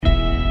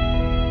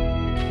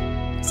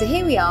So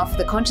here we are for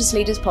the Conscious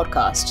Leaders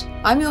podcast.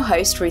 I'm your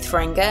host, Ruth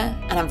Ferenga,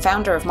 and I'm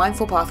founder of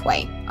Mindful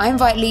Pathway. I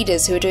invite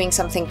leaders who are doing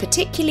something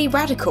particularly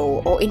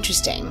radical or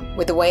interesting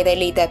with the way they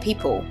lead their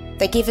people.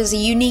 They give us a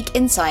unique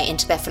insight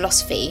into their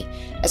philosophy,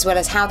 as well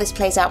as how this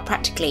plays out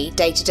practically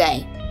day to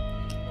day.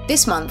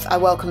 This month, I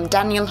welcome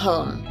Daniel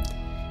Hulme.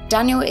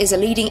 Daniel is a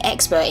leading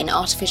expert in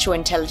artificial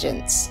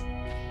intelligence.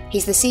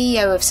 He's the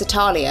CEO of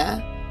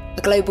Satalia,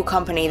 a global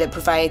company that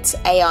provides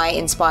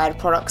AI-inspired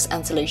products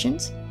and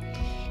solutions.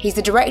 He's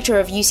the director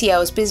of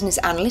UCL's Business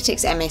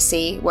Analytics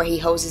MSc, where he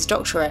holds his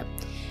doctorate,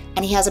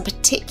 and he has a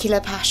particular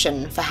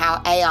passion for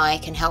how AI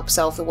can help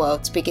solve the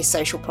world's biggest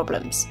social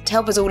problems, to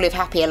help us all live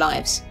happier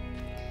lives.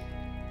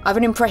 I've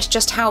been impressed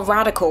just how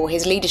radical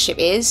his leadership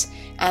is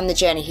and the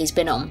journey he's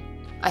been on.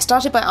 I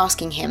started by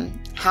asking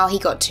him how he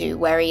got to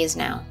where he is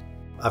now.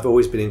 I've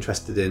always been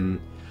interested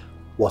in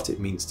what it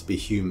means to be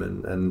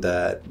human, and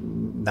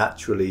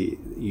naturally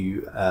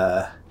you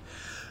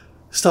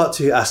start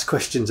to ask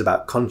questions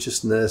about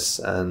consciousness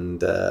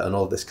and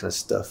all this kind of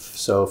stuff.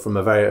 So from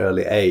a very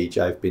early age,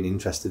 I've been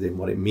interested in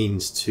what it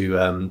means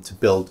to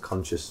build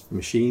conscious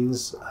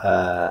machines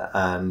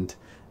and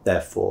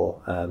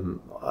therefore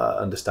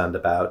understand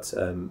about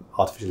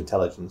artificial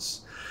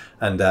intelligence.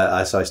 And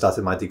so I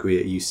started my degree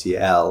at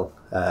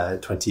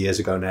UCL 20 years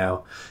ago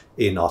now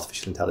in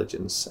artificial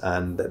intelligence,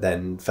 and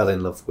then fell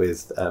in love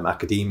with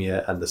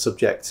academia and the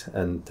subject,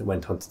 and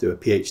went on to do a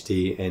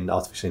PhD in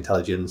artificial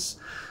intelligence,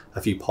 a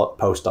few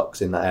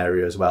postdocs in that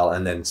area as well,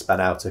 and then span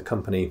out a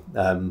company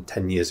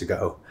 10 years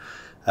ago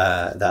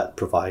that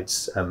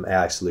provides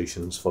AI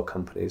solutions for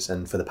companies.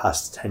 And for the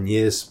past 10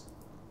 years,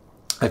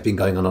 I've been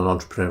going on an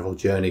entrepreneurial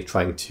journey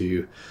trying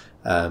to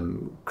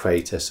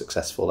create a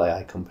successful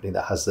AI company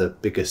that has the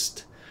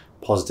biggest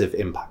positive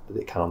impact that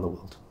it can on the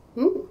world.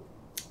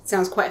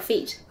 Sounds quite a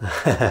feat.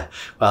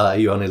 Well,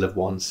 you only live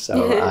once,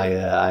 so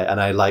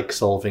I like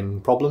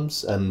solving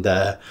problems, and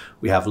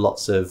we have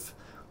lots of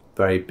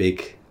very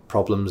big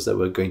problems that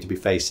we're going to be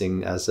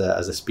facing as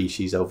a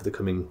species over the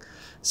coming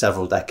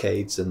several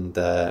decades, and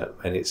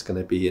it's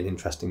going to be an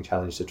interesting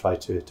challenge to try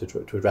to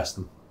address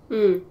them.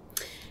 And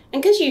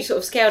because you sort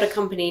of scaled a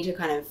company to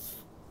kind of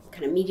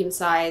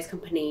medium-sized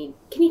company,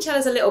 can you tell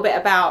us a little bit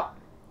about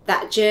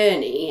that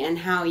journey and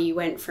how you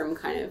went from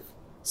kind of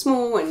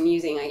small and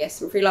using, I guess,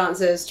 some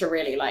freelancers to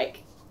really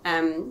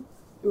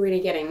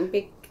really getting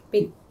big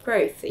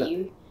growth that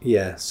you...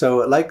 Yeah, so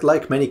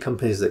like many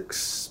companies that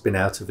spin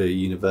out of a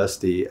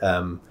university,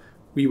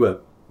 we were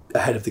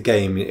ahead of the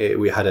game.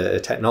 We had a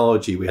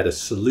technology, we had a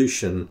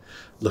solution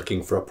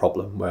looking for a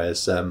problem,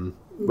 whereas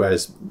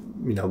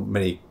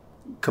many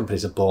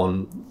companies are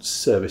born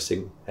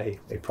servicing a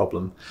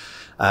problem.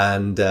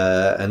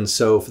 And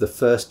so for the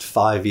first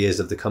 5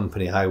 years of the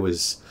company, I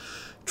was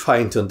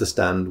trying to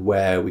understand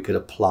where we could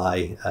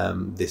apply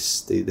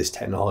this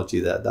technology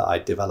that I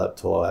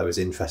developed or I was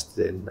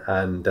interested in,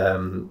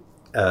 and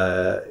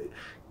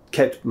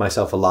kept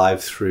myself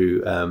alive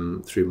through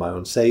my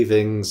own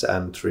savings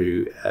and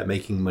through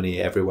making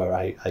money everywhere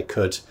I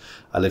could.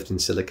 I lived in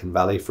Silicon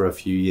Valley for a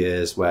few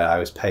years, where I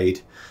was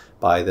paid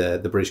by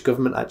the British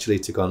government actually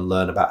to go and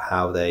learn about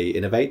how they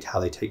innovate, how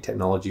they take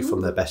technology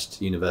from their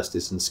best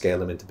universities and scale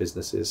them into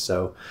businesses.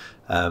 So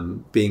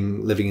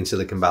living in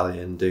Silicon Valley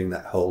and doing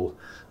that whole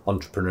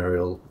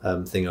entrepreneurial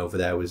thing over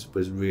there was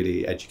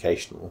really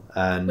educational.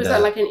 And was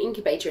that like an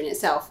incubator in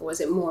itself, or was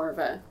it more of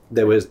a...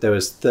 There was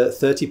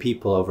 30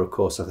 people over a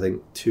course of, I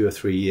think, 2 or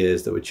 3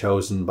 years that were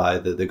chosen by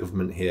the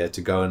government here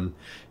to go and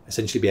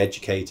essentially be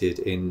educated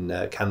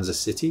in Kansas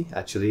City.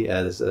 Actually,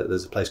 there's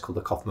a place called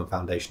the Kauffman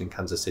Foundation in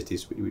Kansas City,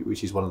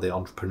 which is one of the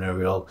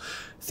entrepreneurial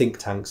think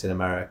tanks in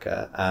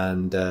America.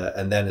 And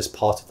then as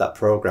part of that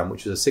program,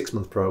 which was a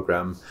 6-month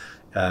program,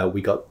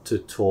 we got to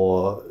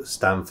tour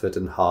Stanford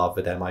and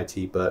Harvard,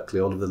 MIT,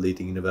 Berkeley, all of the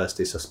leading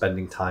universities. So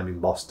spending time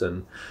in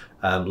Boston,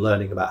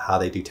 learning about how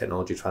they do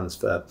technology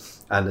transfer.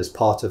 And as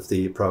part of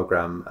the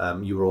program,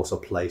 you were also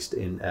placed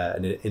in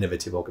an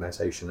innovative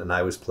organization. And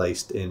I was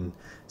placed in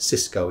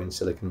Cisco in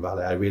Silicon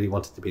Valley. I really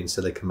wanted to be in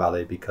Silicon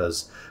Valley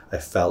because I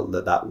felt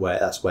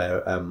that's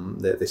where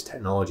this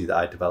technology that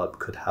I developed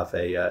could have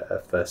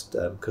a first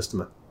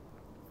customer.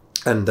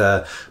 And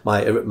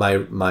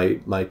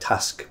my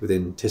task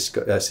within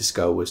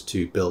Cisco was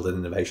to build an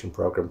innovation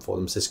program for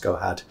them. Cisco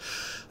had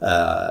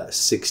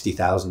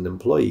 60,000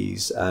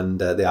 employees, and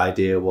the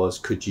idea was,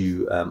 could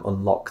you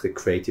unlock the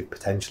creative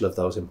potential of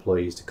those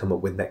employees to come up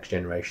with next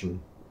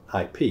generation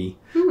IP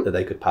that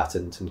they could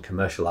patent and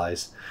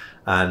commercialize.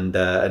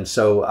 And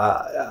so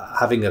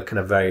having a kind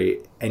of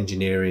very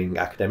engineering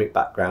academic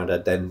background, I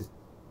then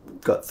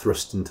got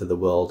thrust into the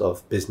world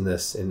of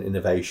business and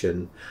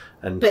innovation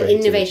and creativity.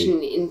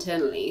 Innovation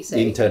internally, so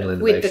internal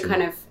innovation with the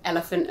kind of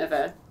elephant of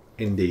a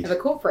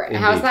corporate. Indeed.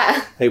 How's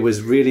that? It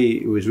was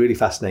really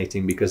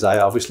fascinating, because I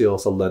obviously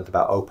also learned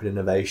about open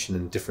innovation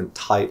and different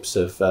types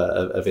of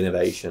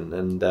innovation,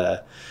 and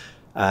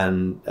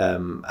and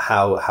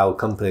how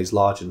companies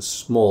large and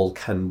small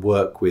can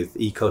work with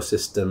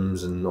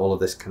ecosystems and all of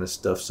this kind of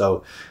stuff.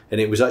 So, and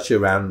it was actually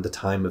around the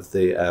time of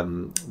the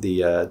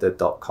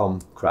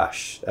 .com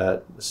crash.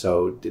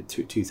 So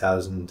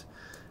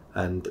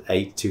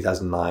 2008,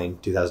 2009,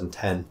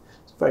 2010.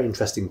 It's a very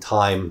interesting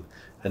time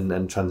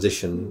and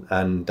transition.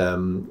 And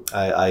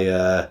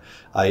I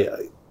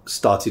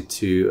started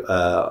to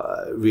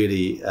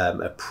really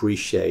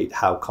appreciate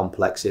how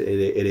complex it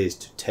is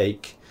to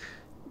take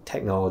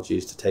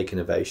technologies, to take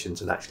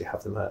innovations and actually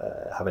have them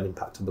have an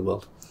impact on the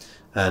world.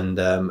 And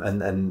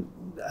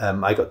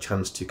I got a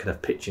chance to kind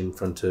of pitch in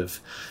front of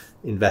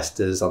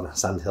investors on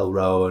Sand Hill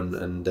Row,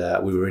 and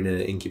we were in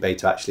an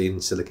incubator actually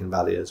in Silicon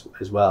Valley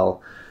as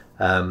well.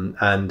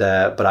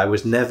 But I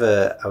was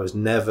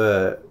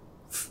never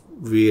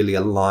really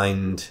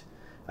aligned,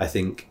 I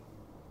think,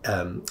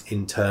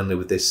 internally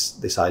with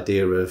this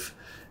idea of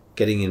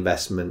getting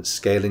investments,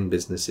 scaling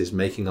businesses,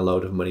 making a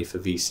load of money for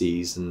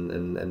VCs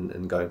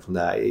and going from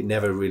there. It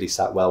never really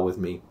sat well with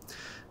me.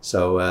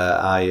 So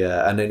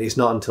and it's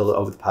not until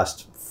over the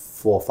past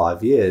 4 or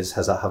 5 years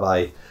have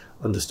I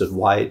understood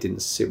why it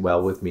didn't sit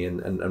well with me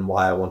and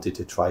why I wanted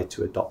to try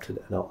to adopt an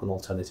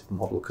alternative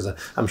model, because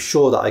I'm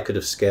sure that I could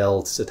have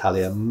scaled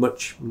Satalia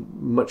much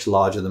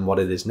larger than what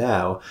it is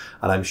now,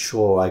 and I'm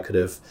sure I could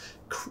have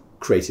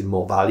created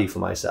more value for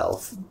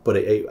myself, but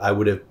I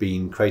would have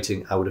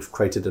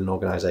created an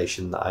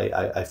organization that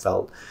I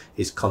felt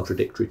is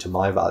contradictory to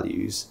my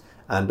values,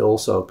 and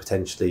also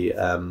potentially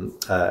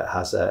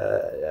has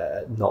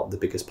not the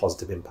biggest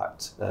positive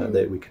impact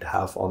that we could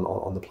have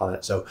on the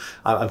planet. So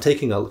I'm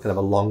taking a kind of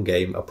a long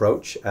game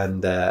approach,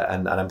 and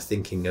I'm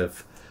thinking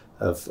of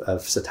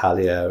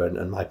Satalia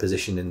and my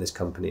position in this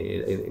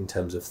company in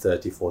terms of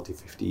 30, 40,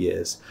 50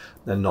 years,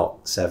 and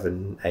not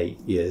 7, 8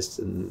 years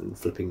and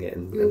flipping it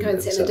and go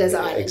and sit in a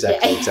desert island.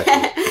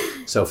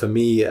 Exactly. So for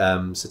me,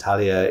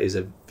 Satalia is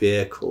a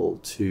vehicle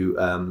to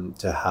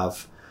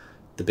have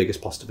the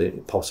biggest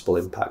possible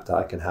impact that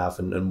I can have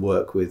and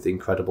work with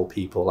incredible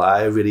people.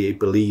 I really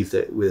believe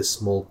that with a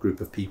small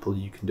group of people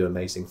you can do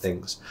amazing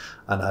things,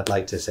 and I'd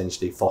like to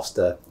essentially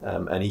foster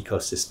an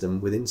ecosystem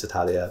within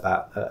Satalia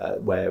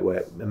about where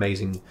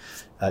amazing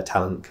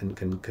talent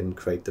can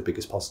create the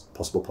biggest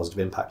possible positive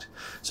impact.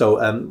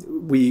 So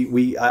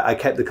I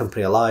kept the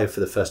company alive for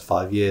the first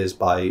 5 years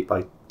by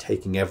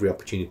taking every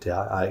opportunity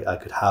I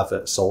could have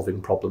at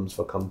solving problems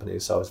for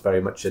companies. So I was very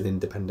much an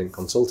independent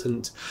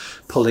consultant,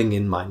 pulling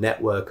in my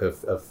network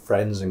of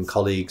friends and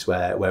colleagues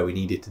where we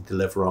needed to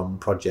deliver on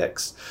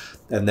projects.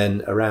 And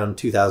then around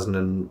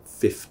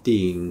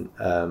 2015,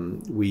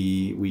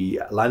 we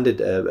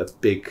landed a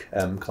big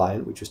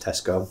client, which was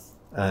Tesco.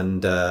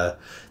 And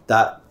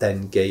that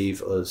then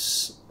gave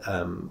us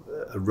a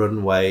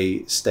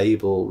runway,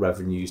 stable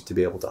revenues to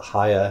be able to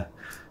hire,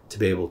 to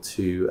be able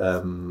to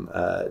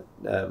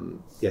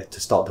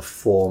start to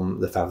form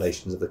the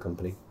foundations of the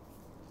company.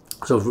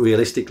 So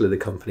realistically, the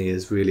company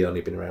has really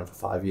only been around for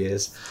 5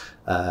 years,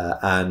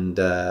 and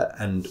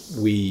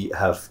we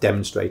have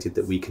demonstrated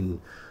that we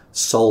can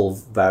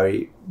solve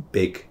very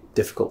big,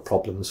 difficult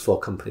problems for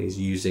companies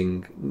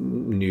using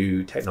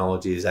new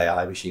technologies,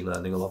 AI, machine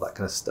learning, all of that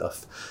kind of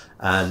stuff,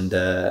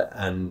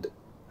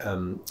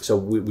 so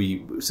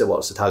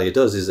what Satalia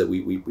does is that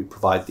we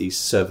provide these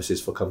services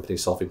for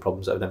companies solving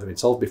problems that have never been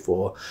solved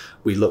before.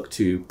 We look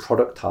to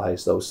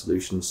productize those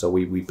solutions. So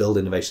we build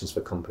innovations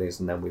for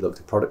companies, and then we look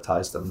to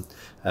productize them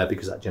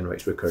because that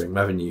generates recurring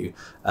revenue.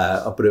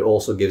 But it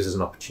also gives us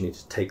an opportunity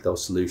to take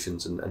those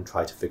solutions and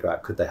try to figure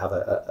out, could they have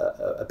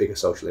a bigger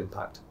social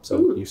impact?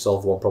 So you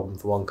solve one problem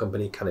for one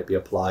company, can it be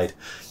applied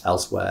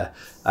elsewhere?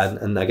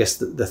 And I guess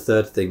the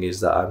third thing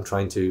is that I'm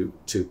trying to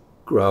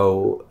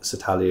grow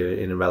Satalia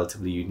in a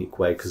relatively unique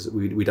way, because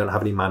we don't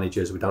have any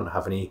managers, we don't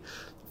have any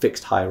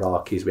fixed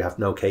hierarchies, we have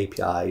no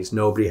KPIs,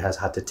 nobody has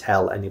had to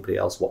tell anybody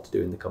else what to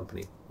do in the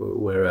company.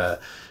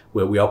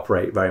 We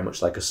operate very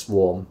much like a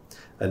swarm,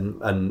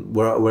 and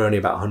we're only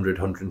about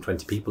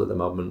 120 people at the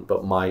moment,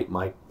 but my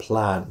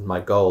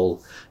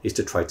goal is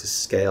to try to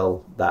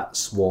scale that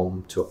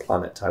swarm to a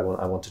planet. I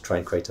want to try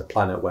and create a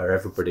planet where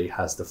everybody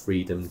has the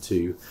freedom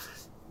to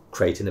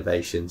create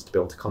innovations, to be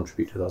able to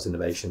contribute to those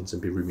innovations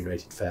and be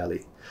remunerated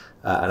fairly.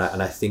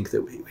 And I think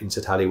that in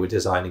Satalia we're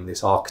designing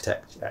this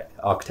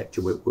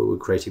architecture, we're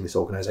creating this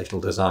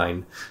organizational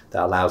design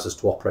that allows us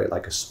to operate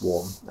like a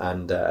swarm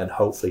and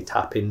hopefully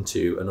tap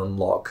into and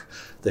unlock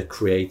the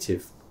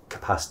creative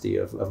capacity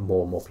of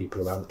more and more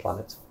people around the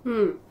planet.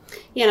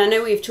 Yeah, and I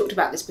know we've talked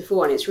about this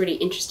before, and it's really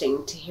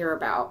interesting to hear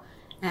about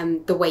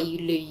the way you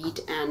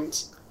lead.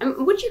 And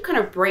would you kind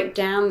of break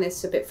down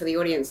this a bit for the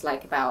audience,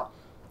 like about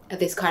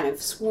this kind of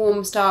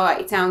swarm style?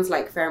 It sounds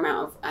like a fair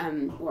amount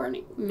of, or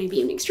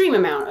maybe an extreme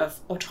amount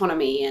of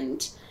autonomy.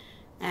 And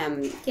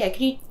can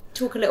you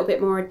talk a little bit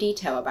more in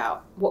detail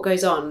about what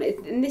goes on?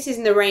 And this is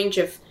in the range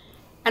of,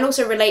 and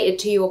also related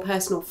to your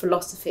personal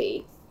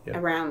philosophy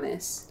around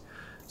this.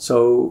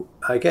 So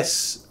I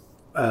guess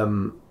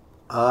I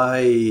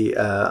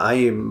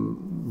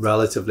am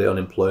relatively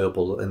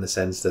unemployable in the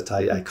sense that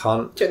I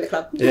can't join the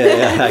club.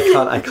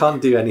 I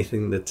can't do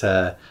anything that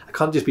I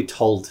can't just be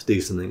told to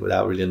do something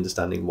without really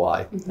understanding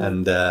why.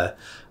 And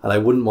I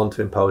wouldn't want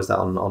to impose that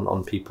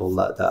on people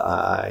that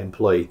I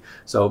employ.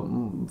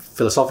 So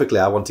philosophically,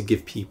 I want to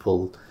give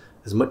people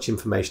as much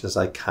information as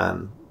I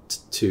can,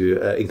 to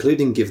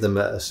including giving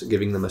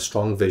them a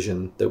strong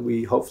vision that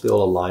we hopefully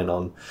all align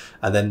on,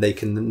 and then they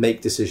can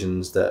make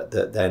decisions that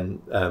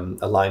then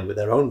align with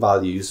their own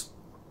values,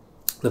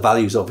 the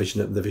values or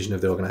vision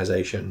of the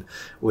organization,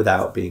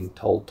 without being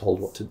told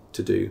what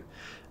to do.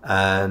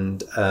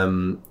 And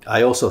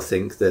I also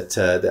think that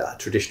the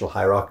traditional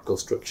hierarchical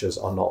structures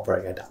are not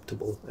very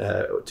adaptable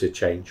to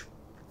change.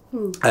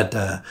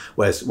 And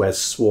whereas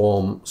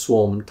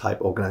swarm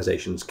type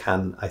organizations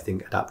can, I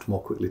think, adapt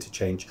more quickly to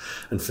change.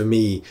 And for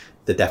me,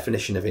 the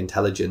definition of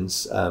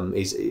intelligence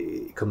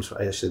comes from,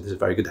 actually there's a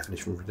very good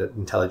definition for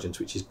intelligence,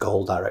 which is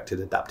goal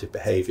directed adaptive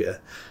behavior,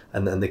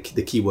 and then the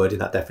key word in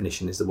that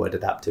definition is the word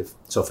adaptive.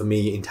 So for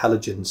me,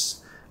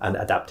 intelligence and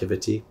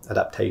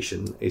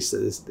adaptation is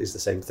the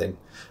same thing.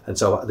 And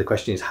so the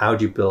question is, how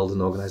do you build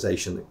an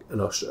organization,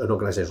 an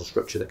organizational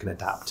structure that can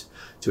adapt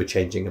to a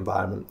changing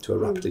environment, to a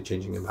rapidly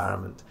changing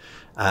environment?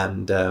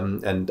 And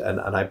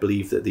I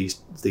believe that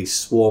these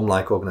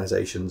swarm-like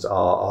organizations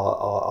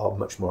are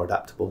much more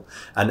adaptable.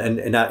 And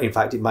in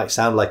fact, it might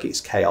sound like it's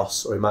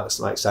chaos, or it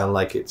might sound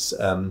like it's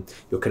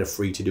you're kind of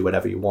free to do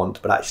whatever you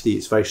want, but actually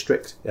it's very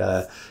strict.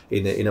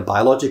 In a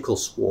biological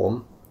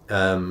swarm,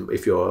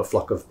 if you're a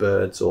flock of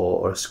birds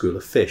or a school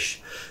of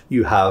fish,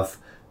 you have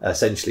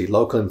essentially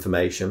local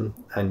information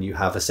and you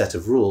have a set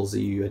of rules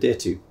that you adhere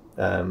to,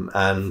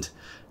 and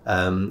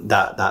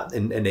that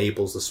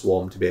enables the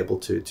swarm to be able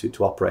to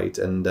operate,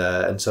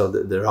 and so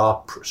there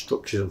are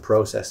structures and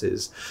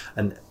processes,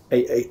 and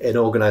an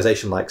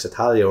organization like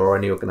Satalia, or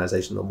any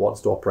organization that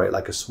wants to operate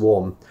like a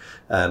swarm,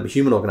 a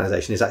human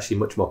organization, is actually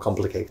much more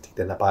complicated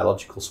than a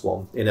biological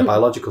swarm. In a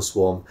biological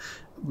swarm,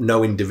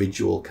 no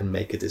individual can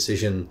make a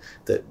decision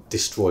that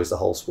destroys the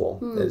whole swarm.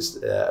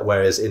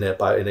 Whereas in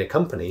a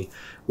company,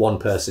 one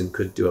person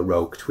could do a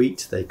rogue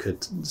tweet, they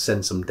could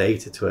send some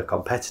data to a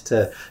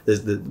competitor.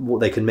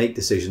 They can make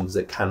decisions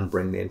that can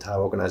bring the entire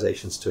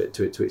organizations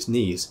to its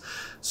knees.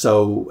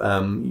 So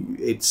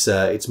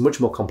it's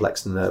much more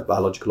complex than a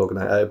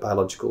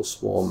biological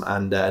swarm,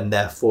 and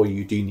therefore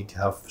you do need to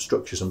have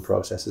structures and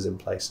processes in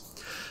place.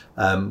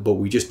 But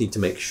we just need to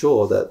make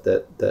sure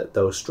that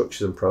those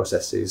structures and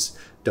processes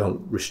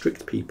don't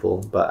restrict people,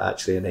 but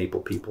actually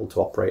enable people to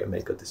operate and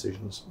make good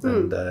decisions.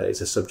 And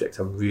it's a subject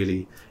I'm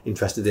really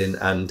interested in,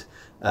 and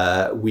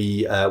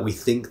we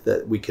think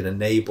that we can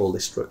enable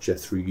this structure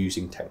through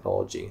using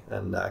technology,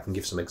 and I can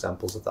give some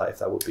examples of that if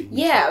that would be useful.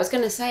 Yeah, I was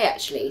going to say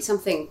actually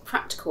something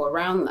practical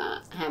around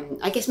that.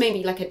 I guess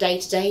maybe like a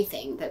day-to-day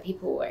thing that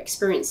people are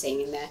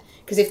experiencing in there,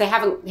 because if they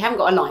haven't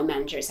got a line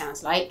manager, it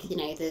sounds like,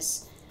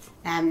 there's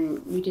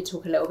we did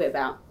talk a little bit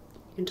about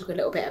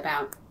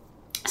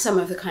some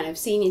of the kind of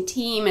senior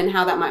team and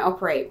how that might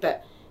operate,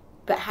 but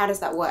how does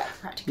that work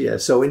practically? Yeah,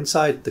 so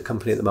inside the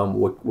company at the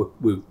moment,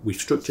 we've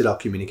structured our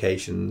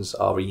communications,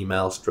 our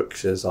email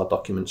structures, our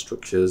document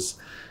structures,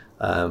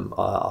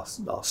 our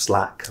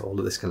Slack, all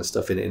of this kind of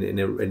stuff in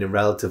a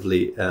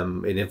relatively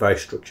in a very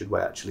structured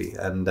way actually,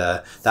 and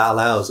that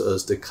allows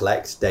us to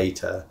collect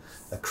data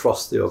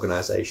across the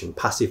organization,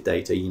 passive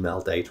data,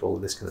 email data, all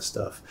of this kind of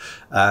stuff,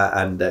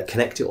 and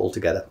connect it all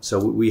together. So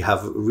we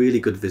have really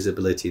good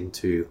visibility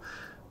into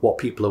what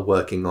people are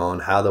working on,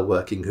 how they're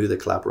working, who they're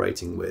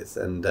collaborating with,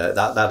 and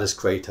that has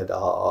created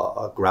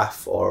our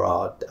graph, or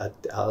our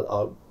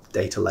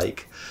data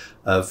lake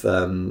of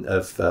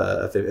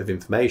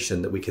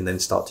information that we can then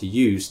start to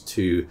use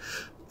to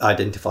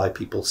identify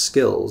people's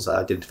skills,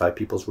 identify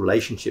people's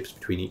relationships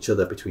between each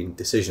other, between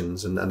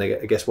decisions. And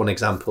I guess one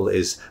example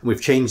is, and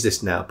we've changed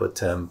this now,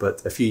 but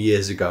a few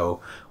years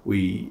ago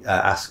we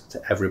asked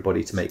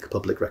everybody to make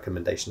public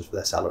recommendations for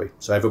their salary.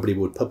 So everybody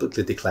would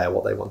publicly declare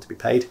what they want to be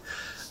paid,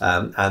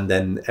 and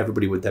then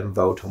everybody would then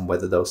vote on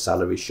whether those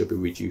salaries should be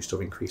reduced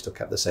or increased or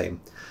kept the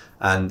same.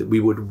 And we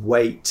would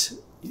weight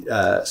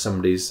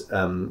somebody's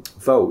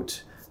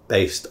vote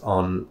based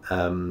on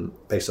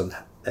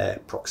their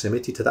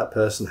proximity to that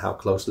person, how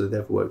closely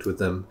they've worked with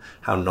them,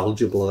 how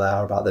knowledgeable they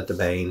are about their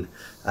domain,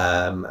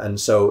 and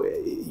so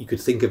you could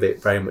think of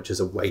it very much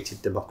as a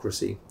weighted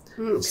democracy.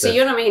 So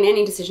you're not making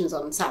any decisions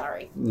on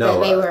salary? No,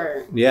 they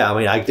were. Yeah, I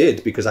mean, I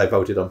did, because I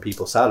voted on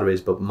people's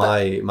salaries, but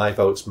my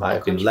votes might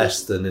have been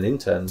less than an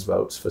intern's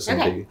votes for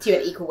somebody. Okay, so you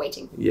had equal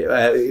weighting.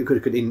 Yeah, it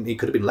could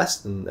have been less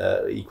than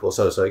equal.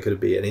 So it could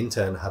be an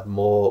intern had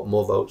more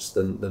votes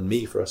than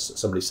me for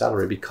somebody's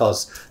salary,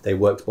 because they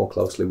worked more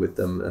closely with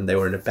them and they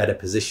were in a better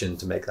position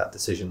to make that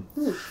decision.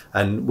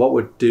 And what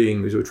we're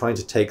doing is we're trying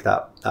to take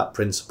that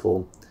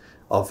principle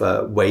of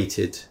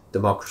weighted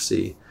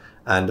democracy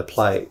and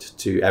apply it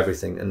to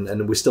everything.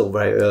 And we're still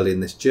very early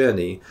in this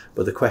journey,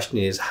 but the question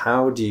is,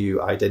 how do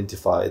you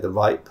identify the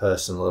right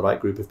person or the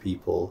right group of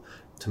people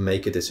to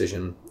make a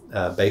decision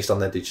based on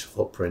their digital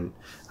footprint,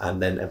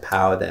 and then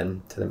empower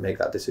them to then make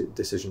that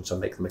decision. So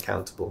make them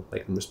accountable,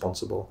 make them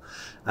responsible,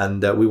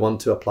 and we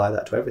want to apply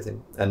that to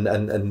everything.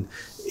 And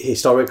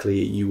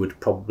historically, you would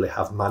probably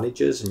have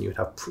managers, and you would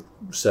have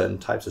certain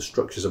types of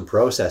structures and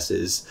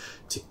processes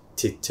to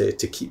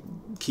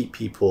keep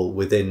people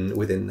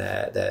within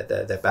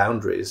their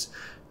boundaries.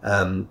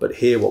 But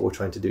here, what we're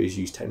trying to do is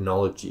use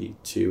technology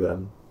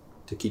to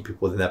keep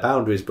people within their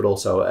boundaries, but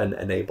also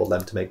enable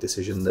them to make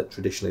decisions that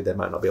traditionally they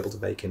might not be able to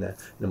make in a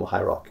more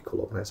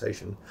hierarchical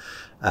organisation.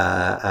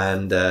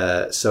 And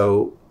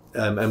we're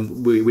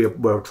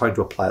trying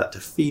to apply that to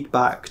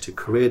feedback, to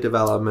career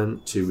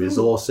development, to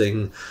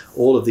resourcing.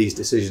 All of these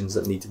decisions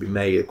that need to be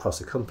made across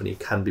a company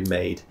can be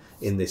made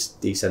in this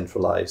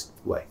decentralised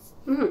way.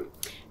 Mm.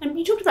 And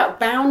you talked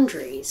about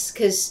boundaries,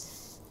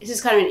 because this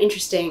is kind of an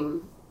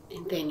interesting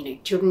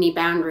thing. Children need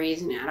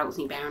boundaries and adults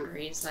need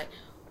boundaries.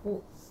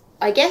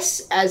 I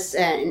guess as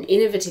an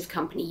innovative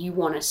company, you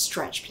want to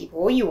stretch people,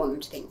 or you want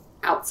them to think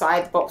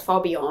outside the box,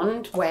 far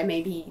beyond where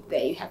maybe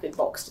they have been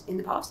boxed in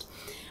the past.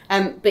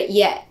 But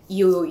yet,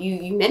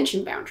 you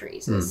mentioned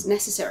boundaries as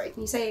necessary. Can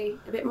you say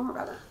a bit more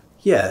about that?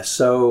 Yeah,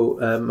 so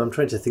I'm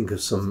trying to think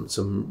of some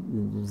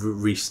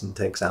recent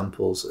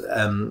examples.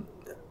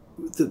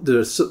 There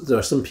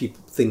are some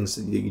things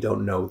that you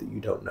don't know,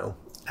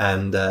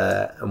 and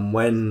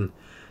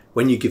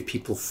when you give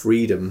people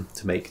freedom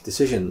to make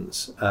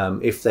decisions,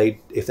 if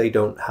they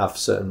don't have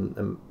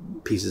certain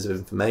pieces of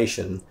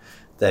information,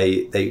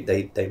 they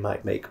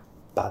might make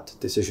bad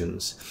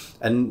decisions.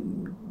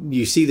 And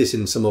you see this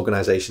in some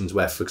organisations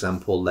where, for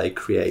example, they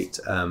create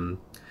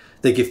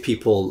they give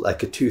people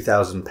like a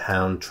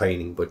 £2,000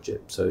 training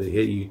budget. So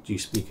here you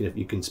speak of,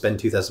 you can spend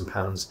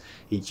 £2,000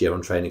 each year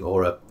on training,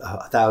 or a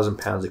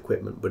 £1,000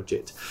 equipment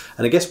budget.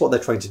 And I guess what they're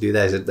trying to do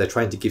there is that they're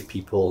trying to give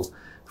people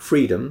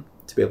freedom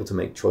to be able to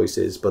make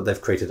choices, but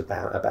they've created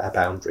a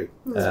boundary.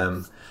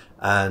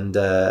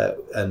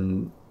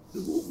 And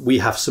we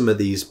have some of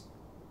these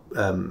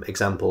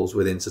examples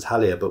within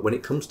Satalia, but when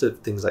it comes to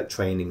things like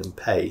training and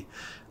pay,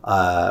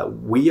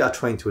 we are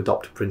trying to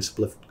adopt a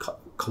principle of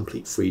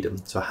complete freedom.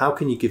 So how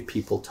can you give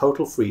people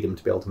total freedom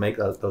to be able to make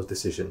those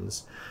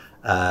decisions,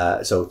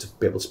 so to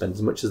be able to spend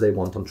as much as they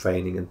want on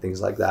training and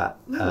things like that,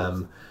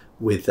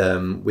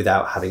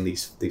 without having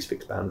these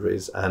fixed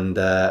boundaries, and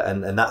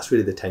that's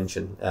really the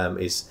tension,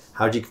 is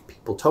how do you give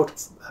people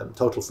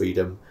total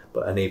freedom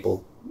but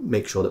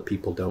make sure that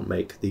people don't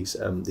make these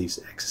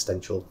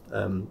existential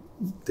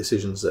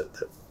decisions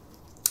that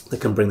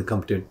can bring the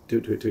company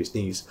to its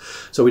knees.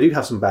 So we do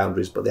have some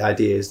boundaries, but the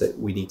idea is that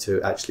we need to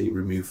actually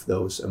remove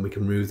those, and we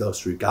can remove those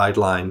through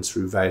guidelines,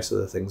 through various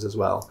other things as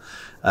well.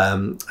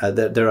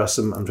 There are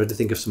some, I'm trying to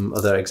think of some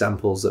other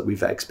examples that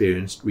we've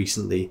experienced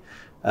recently,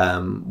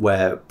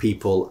 where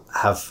people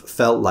have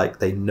felt like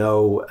they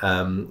know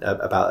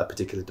about a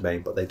particular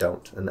domain, but they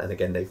don't, and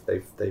again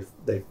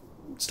they've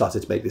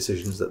started to make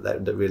decisions that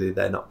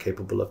they're not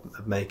capable of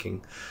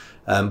making.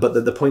 But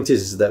the point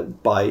is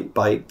that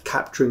by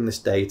capturing this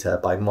data,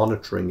 by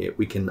monitoring it,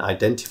 we can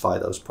identify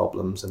those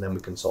problems and then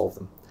we can solve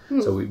them.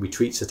 So we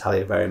treat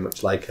Satalia very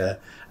much like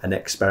an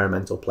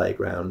experimental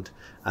playground,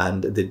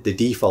 and the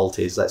default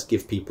is let's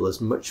give people as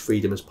much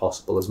freedom as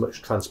possible, as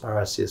much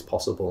transparency as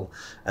possible,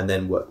 and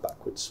then work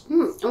backwards.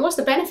 And what's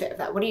the benefit of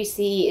that? What do you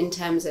see in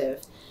terms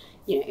of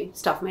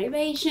staff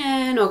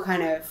motivation, or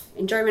kind of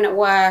enjoyment at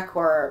work,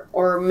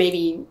 or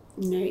maybe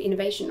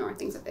innovation or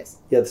things like this?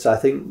 Yeah, so I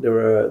think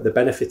the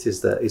benefit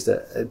is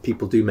that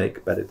people do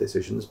make better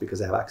decisions because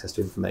they have access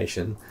to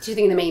information. Do you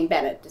think they make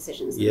better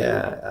decisions?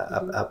 Yeah,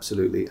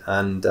 absolutely.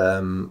 And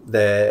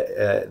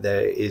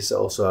there is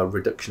also a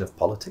reduction of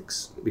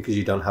politics, because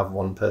you don't have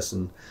one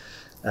person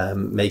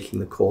making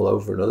the call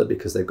over another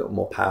because they've got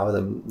more power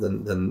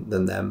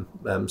than them.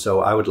 So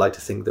I would like to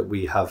think that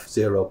we have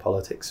zero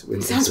politics.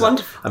 Sounds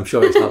wonderful. I'm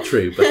sure it's not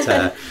true, but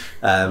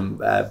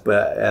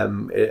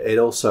it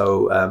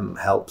also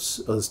helps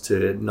us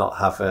to not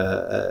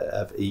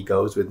have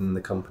egos within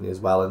the company as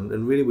well.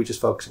 And really, we're just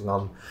focusing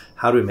on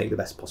how do we make the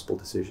best possible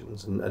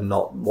decisions, and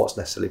not what's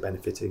necessarily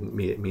benefiting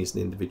me as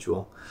an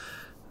individual.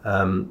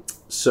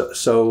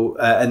 So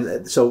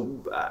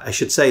I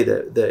should say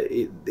that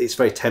it's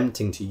very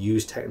tempting to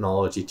use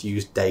technology, to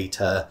use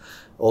data,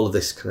 all of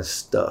this kind of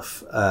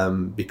stuff,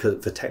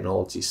 because for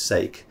technology's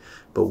sake.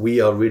 But we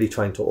are really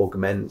trying to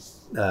augment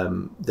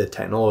the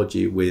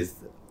technology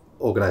with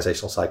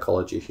organizational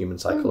psychology, human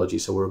psychology.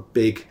 So we're a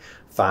big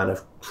fan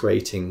of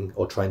creating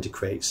or trying to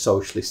create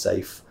socially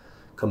safe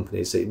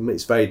companies.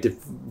 It's very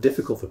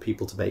difficult for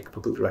people to make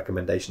public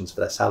recommendations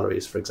for their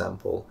salaries, for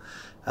example.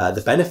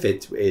 The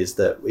benefit is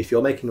that if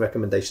you're making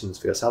recommendations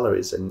for your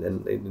salaries,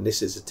 and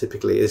this is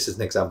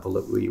an example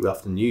that we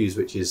often use,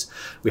 which is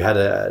we had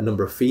a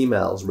number of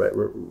females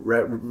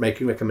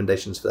making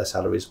recommendations for their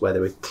salaries where they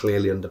were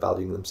clearly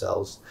undervaluing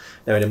themselves.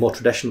 Now, in a more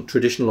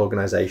traditional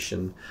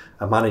organisation,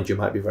 a manager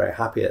might be very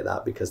happy at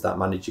that, because that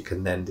manager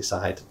can then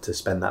decide to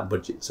spend that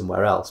budget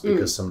somewhere else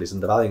because somebody's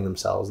undervaluing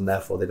themselves, and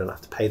therefore they don't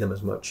have to pay them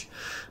as much.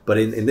 But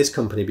in this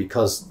company,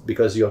 because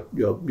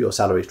your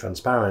salary is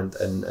transparent,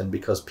 and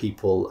because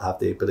people have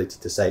the ability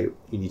to say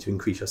you need to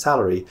increase your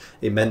salary,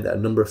 it meant that a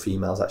number of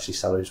females actually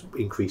salaries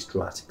increased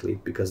dramatically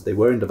because they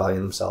were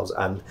undervaluing themselves,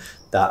 and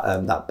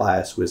that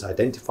bias was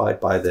identified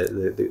by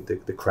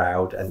the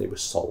crowd, and it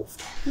was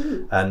solved.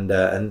 And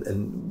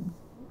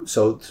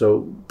so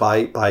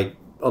by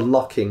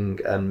unlocking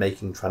and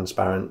making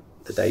transparent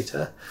the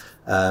data,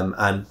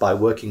 and by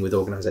working with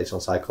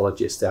organisational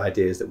psychologists, the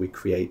idea is that we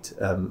create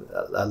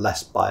a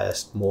less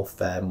biased, more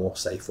fair, more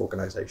safe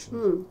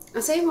organisation.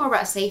 I'll say more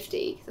about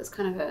safety. That's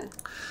kind of a...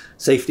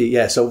 Safety,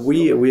 yeah. So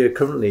we are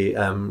currently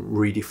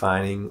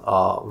redefining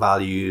our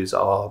values,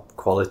 our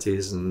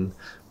qualities and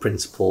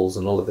principles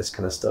and all of this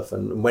kind of stuff.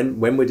 And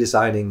when we're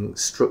designing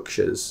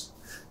structures,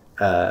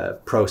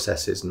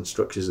 processes and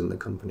structures in the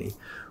company,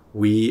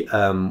 we...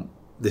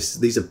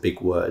 these are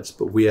big words,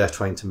 but we are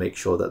trying to make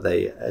sure that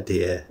they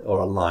adhere or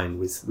align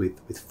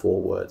with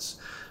 4 words.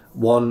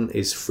 One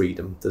is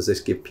freedom. Does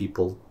this give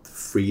people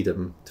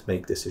freedom to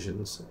make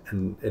decisions?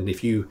 And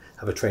if you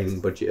have a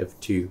training budget of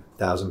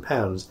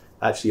 £2,000,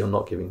 actually you're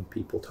not giving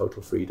people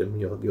total freedom.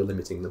 You're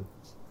limiting them.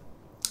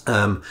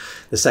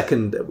 The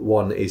second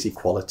one is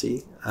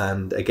equality.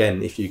 And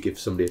again, if you give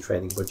somebody a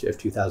training budget of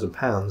 £2,000,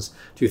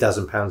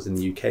 £2,000 in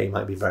the UK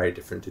might be very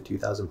different to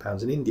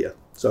 £2,000 in India.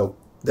 So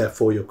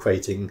therefore, you're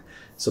creating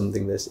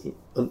something that's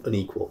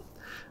unequal,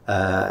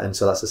 and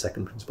so that's the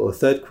second principle.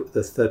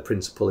 The third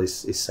principle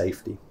is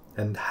safety,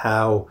 and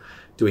how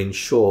to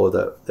ensure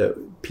that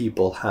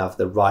people have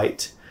the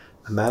right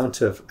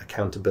amount of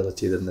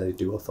accountability than they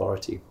do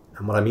authority.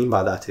 And what I mean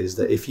by that is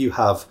that if you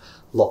have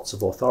lots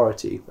of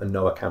authority and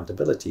no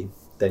accountability,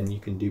 then you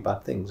can do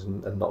bad things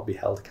and not be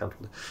held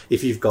accountable.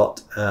 If you've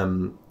got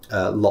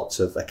lots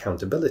of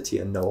accountability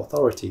and no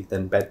authority,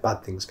 then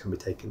bad things can be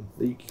taken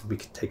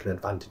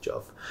advantage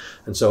of.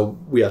 And so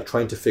we are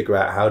trying to figure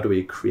out how do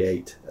we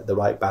create the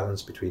right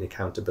balance between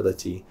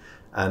accountability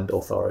and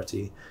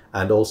authority.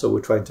 And also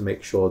we're trying to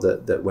make sure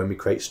that when we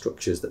create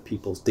structures, that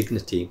people's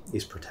dignity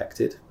is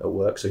protected at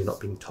work, so you're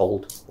not being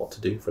told what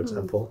to do, for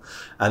example,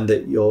 and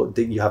that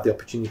you have the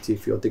opportunity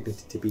for your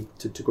dignity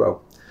to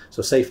grow.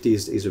 So safety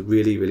is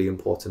really, really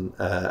important.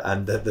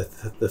 And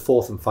the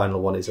fourth and final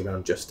one is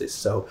around justice.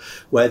 So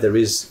where there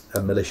is a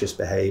malicious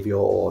behaviour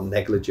or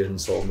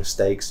negligence or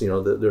mistakes,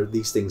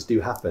 these things do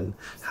happen.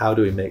 How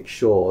do we make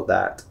sure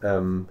that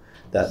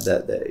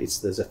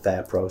there's a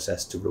fair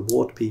process to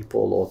reward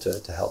people or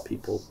to help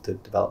people to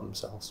develop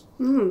themselves?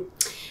 And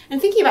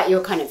thinking about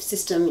your kind of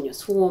system and your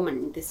swarm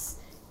and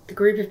the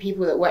group of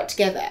people that work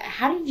together,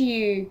 how did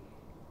you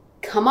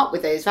come up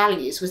with those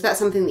values? Was that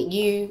something that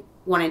you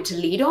wanted to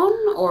lead on,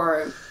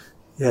 or?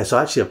 Yeah, so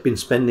actually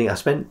I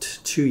spent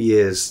 2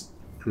 years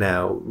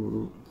now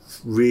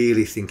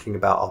really thinking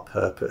about our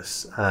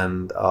purpose,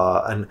 and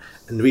the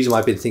reason why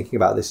I've been thinking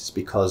about this is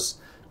because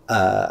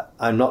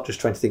I'm not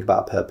just trying to think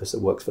about a purpose that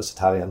works for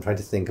Satalia. I'm trying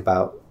to think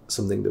about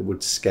something that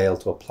would scale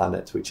to a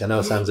planet, which I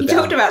know sounds a bit... You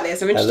talked about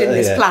this. I'm interested in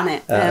this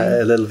planet.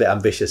 A little bit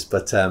ambitious,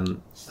 but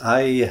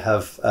I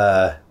have...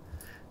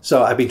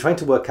 So I've been trying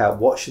to work out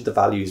what should the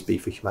values be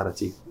for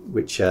humanity,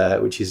 which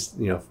is,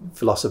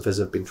 philosophers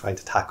have been trying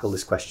to tackle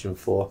this question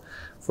for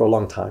a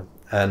long time.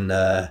 And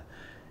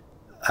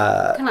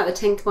kind of like the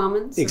 10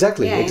 Commandments.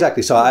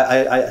 Exactly. So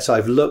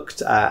I've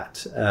looked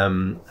at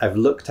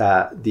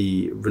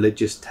the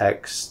religious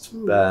text.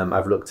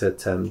 I've looked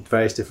at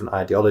various different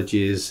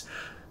ideologies,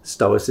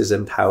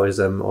 Stoicism,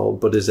 Taoism, or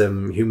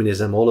Buddhism,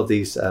 humanism, all of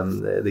these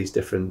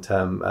different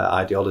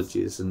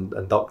ideologies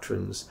and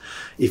doctrines.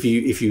 If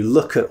you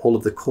look at all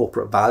of the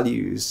corporate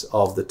values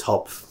of the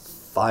top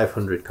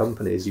 500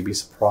 companies, you'd be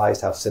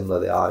surprised how similar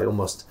they are.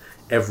 Almost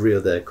every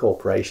other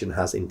corporation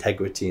has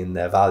integrity in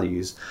their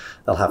values.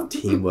 They'll have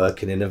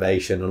teamwork and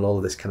innovation and all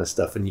of this kind of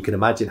stuff. And you can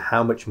imagine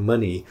how much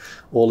money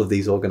all of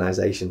these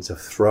organizations have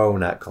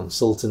thrown at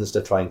consultants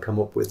to try and come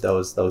up with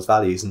those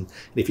values. And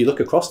if you look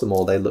across them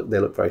all, they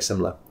look very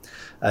similar.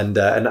 And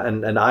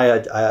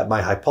I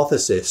my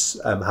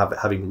hypothesis,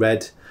 having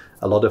read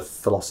a lot of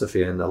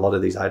philosophy and a lot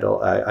of these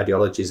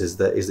ideologies, is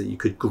that you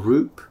could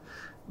group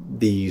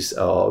these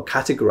or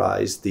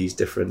categorize these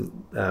different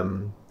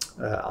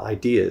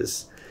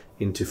ideas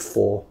into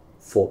four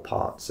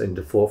parts,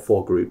 into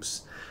four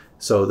groups.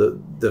 So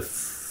the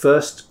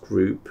first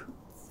group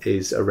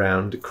is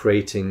around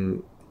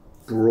creating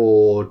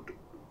broad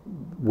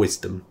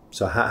wisdom.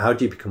 So how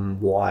do you become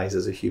wise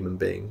as a human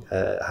being?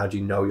 How do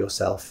you know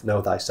yourself?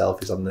 Know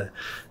thyself is on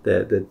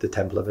the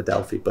Temple of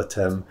Adelphi, but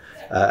and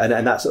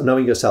that's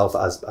knowing yourself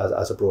as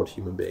a broad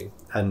human being,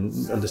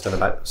 and understand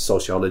about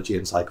sociology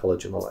and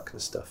psychology and all that kind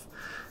of stuff.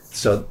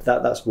 So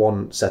that's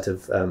one set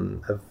of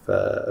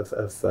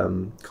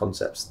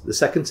concepts. The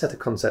second set of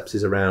concepts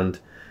is around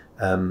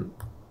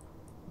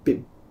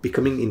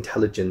becoming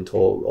intelligent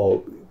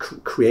or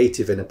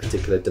creative in a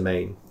particular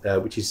domain,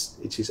 which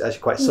is actually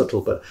quite subtle.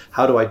 But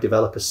how do I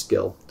develop a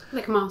skill?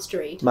 Like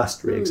mastery.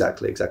 Mastery,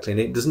 exactly. And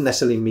it doesn't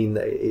necessarily mean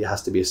that it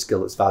has to be a skill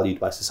that's valued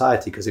by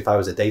society, because if I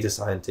was a data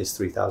scientist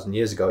 3,000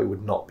 years ago, it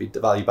would not be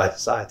valued by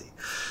society.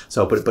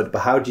 So, but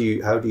how do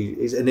you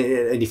and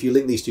if you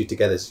link these two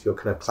together, it's your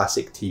kind of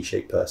classic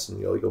T-shaped person,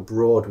 your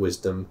broad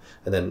wisdom,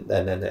 and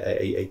then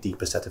a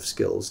deeper set of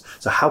skills.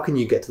 So how can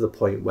you get to the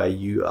point where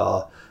you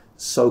are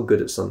so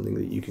good at something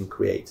that you can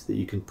create, that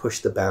you can push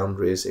the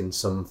boundaries in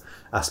some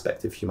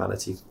aspect of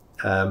humanity?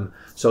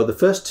 So the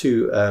first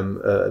two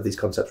of these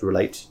concepts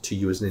relate to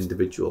you as an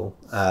individual.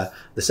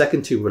 The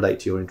second two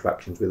relate to your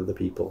interactions with other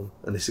people.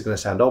 And this is going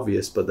to sound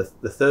obvious, but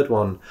the third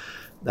one,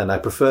 and I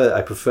prefer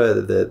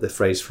the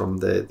phrase from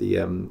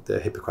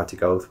the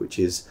Hippocratic Oath, which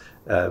is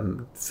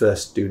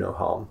first do no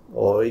harm,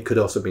 or it could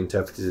also be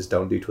interpreted as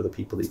don't do to other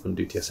people that you can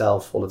do to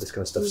yourself, all of this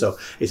kind of stuff. So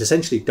it's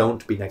essentially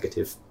don't be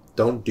negative.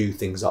 Don't do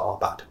things that are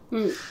bad.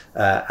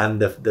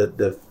 And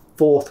the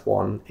fourth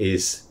one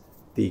is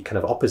the kind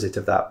of opposite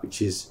of that,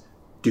 which is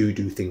do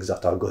things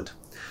that are good,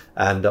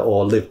 and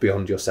or live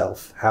beyond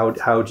yourself. How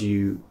do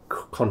you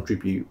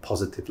contribute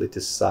positively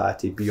to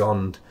society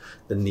beyond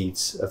the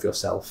needs of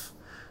yourself?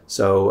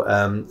 So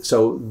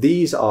so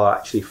these are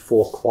actually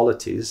four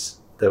qualities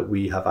that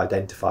we have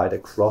identified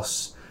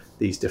across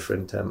these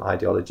different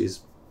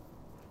ideologies.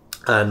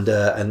 And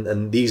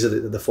these are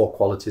the four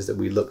qualities that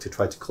we look to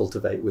try to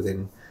cultivate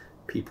within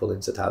people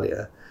in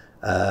Satalia,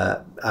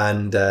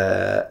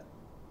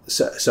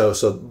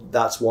 so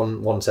that's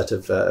one set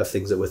of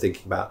things that we're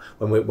thinking about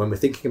when we're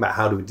thinking about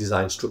how do we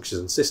design structures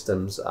and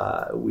systems.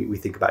 We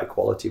think about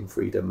equality and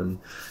freedom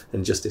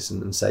and justice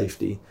and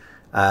safety,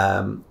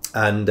 but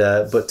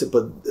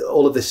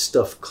all of this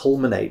stuff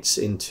culminates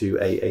into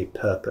a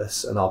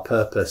purpose, and our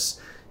purpose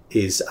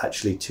is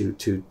actually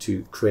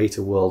to create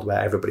a world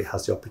where everybody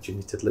has the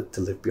opportunity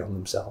to live beyond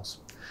themselves.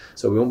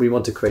 So we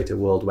want to create a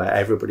world where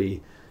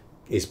everybody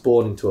is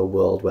born into a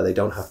world where they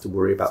don't have to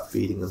worry about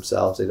feeding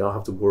themselves, they don't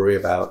have to worry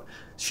about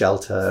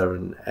shelter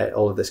and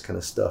all of this kind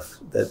of stuff,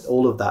 that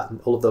all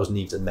of those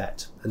needs are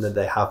met, and that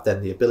they have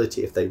then the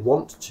ability, if they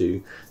want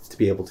to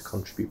be able to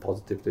contribute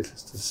positively to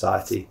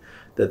society.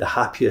 That the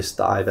happiest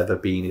that I've ever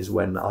been is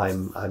when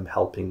I'm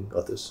helping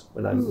others,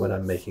 when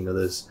I'm making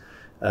others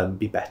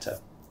be better.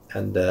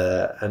 And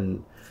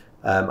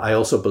I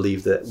also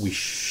believe that we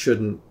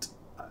shouldn't.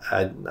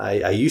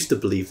 I used to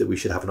believe that we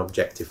should have an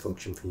objective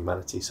function for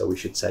humanity. So we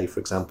should say, for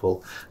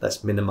example,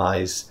 let's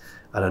minimize,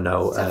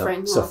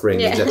 suffering.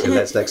 Yeah. Exactly.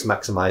 Let's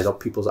maximize our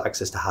people's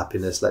access to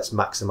happiness. Let's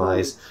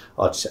maximize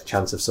our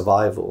chance of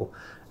survival.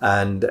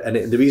 And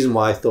the reason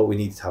why I thought we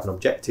needed to have an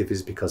objective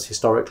is because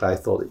historically I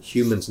thought that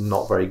humans are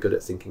not very good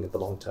at thinking of the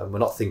long term. We're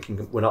not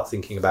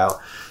thinking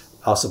about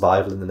our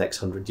survival in the next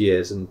 100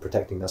 years and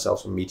protecting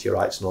ourselves from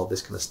meteorites and all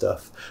this kind of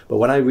stuff. But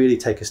when I really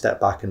take a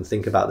step back and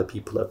think about the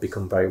people that have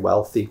become very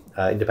wealthy,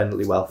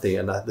 independently wealthy,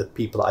 and the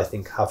people that I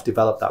think have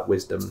developed that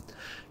wisdom,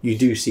 you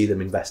do see them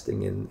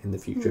investing in the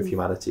future of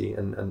humanity.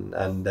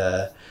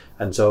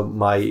 And so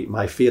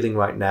my feeling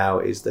right now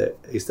is that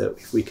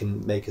if we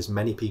can make as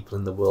many people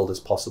in the world as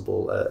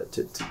possible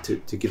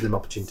to give them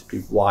opportunity to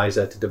be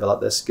wiser, to develop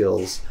their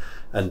skills,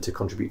 and to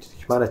contribute to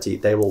humanity,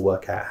 they will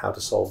work out how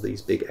to solve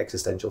these big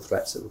existential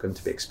threats that we're going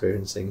to be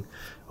experiencing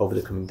over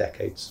the coming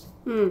decades.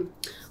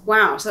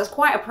 Wow, so that's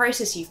quite a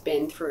process you've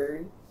been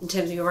through in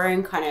terms of your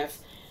own kind of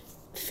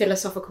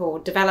philosophical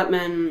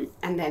development,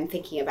 and then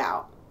thinking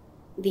about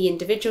the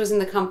individuals in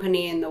the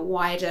company and the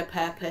wider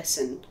purpose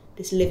and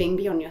this living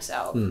beyond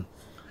yourself.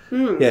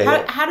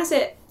 How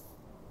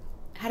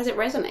does it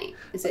resonate?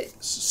 Is it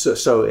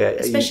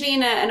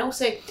especially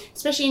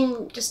especially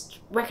in just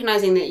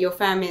recognizing that your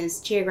firm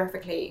is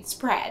geographically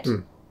spread?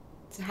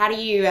 So how are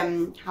you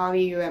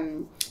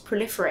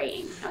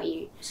proliferating? How are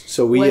you?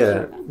 So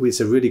it's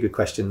a really good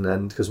question,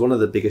 and because one of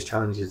the biggest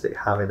challenges that you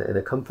have in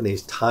a company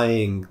is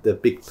tying the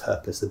big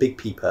purpose, the big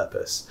P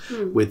purpose,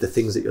 with the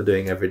things that you're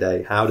doing every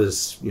day. How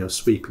does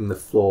sweeping the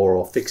floor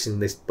or fixing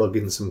this bug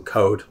in some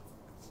code?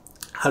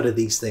 How do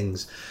these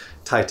things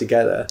tie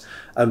together?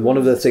 And one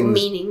of the things,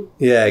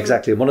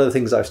 exactly. One of the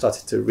things I've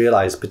started to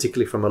realize,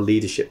 particularly from a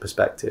leadership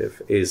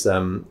perspective, is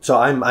so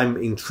I'm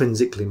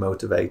intrinsically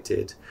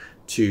motivated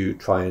to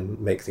try and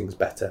make things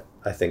better.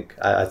 I think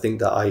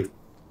that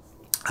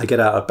I get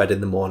out of bed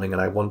in the morning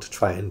and I want to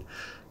try and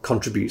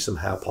contribute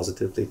somehow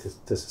positively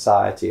to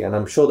society, and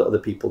I'm sure that other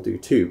people do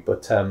too.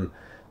 But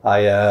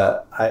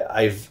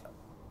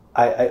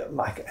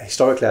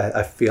historically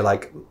I feel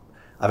like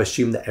I've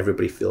assumed that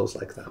everybody feels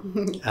like that.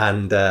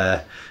 And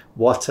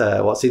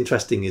what's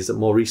interesting is that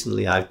more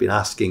recently I've been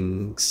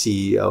asking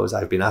CEOs,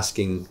 I've been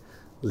asking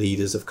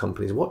leaders of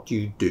companies, what do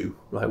you do,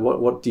 right?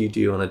 What do you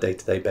do on a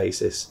day-to-day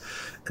basis?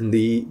 And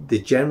the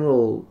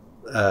general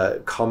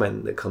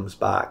comment that comes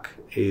back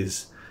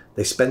is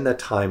they spend their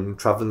time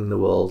traveling the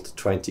world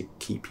trying to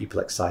keep people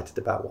excited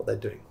about what they're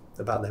doing,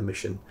 about their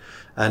mission,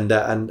 and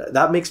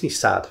that makes me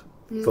sad.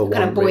 For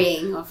kind of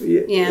buoying off.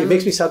 Yeah. It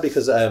makes me sad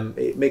because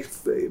it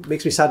makes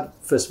me sad,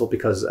 first of all,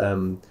 because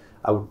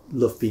I would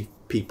love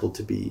people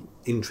to be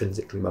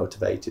intrinsically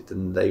motivated,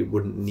 and they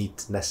wouldn't need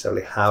to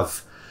necessarily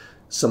have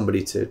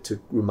somebody to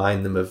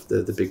remind them of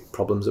the big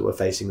problems that we're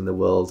facing in the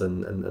world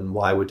and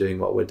why we're doing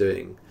what we're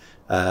doing.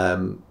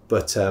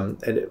 But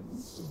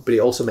it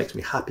also makes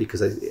me happy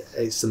because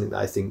it's something that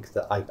I think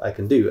that I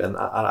can do, and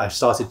I've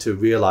started to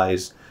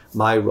realise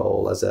my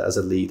role as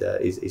a leader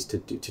is to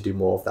do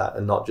more of that,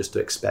 and not just to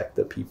expect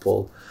that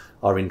people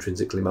are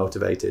intrinsically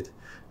motivated.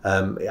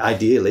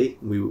 Ideally,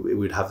 we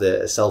would have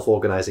a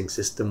self-organizing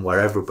system where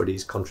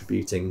everybody's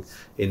contributing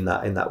in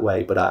that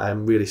way. But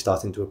I'm really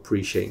starting to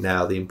appreciate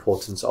now the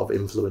importance of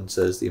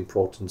influencers, the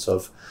importance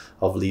of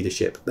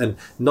leadership, and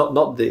not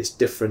that it's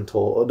different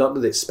or not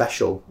that it's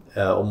special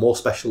or more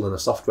special than a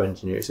software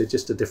engineer. It's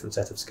just a different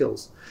set of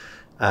skills.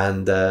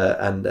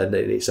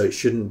 So it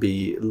shouldn't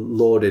be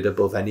lauded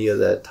above any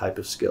other type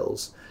of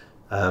skills.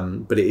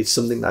 But it's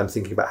something that I'm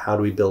thinking about. How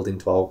do we build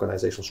into our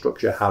organizational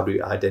structure? How do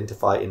we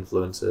identify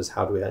influencers?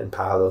 How do we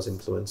empower those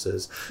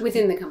influencers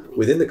within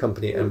the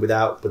company? And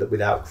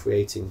without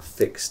creating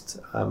fixed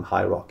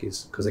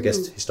hierarchies? Because I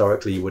guess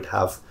historically you would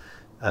have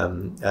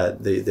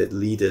the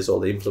leaders or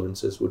the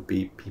influencers would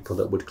be people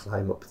that would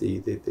climb up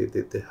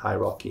the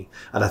hierarchy.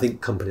 And I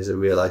think companies are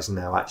realizing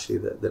now actually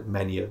that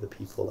many of the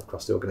people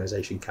across the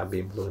organization can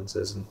be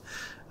influencers, and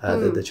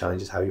the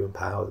challenge is how you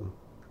empower them.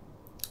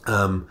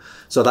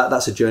 So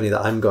that's a journey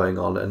that I'm going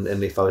on,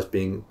 and if I was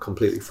being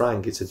completely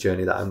frank, it's a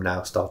journey that I'm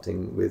now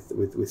starting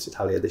with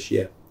Satalia this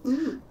year.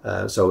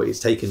 So it's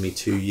taken me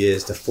 2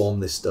 years to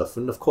form this stuff,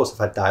 and of course I've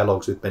had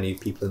dialogues with many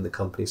people in the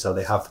company, so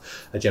they have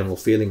a general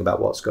feeling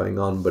about what's going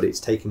on, but it's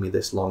taken me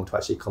this long to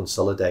actually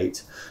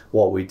consolidate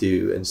what we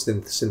do and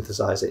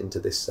synthesize it into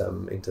this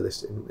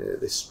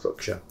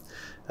structure.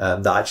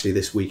 That actually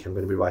this week I'm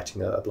going to be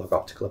writing a blog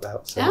article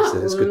about. So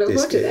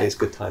it's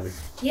good timing.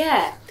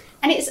 Yeah.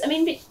 And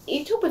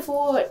you talked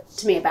before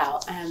to me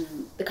about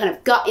the kind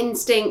of gut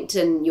instinct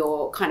and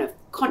your kind of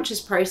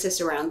conscious process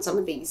around some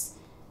of these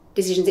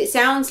decisions. It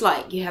sounds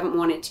like you haven't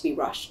wanted to be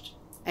rushed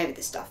over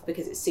this stuff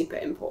because it's super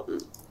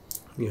important.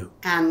 Yeah.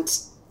 And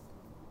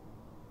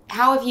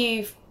how have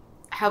you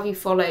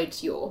followed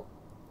your?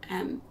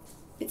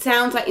 It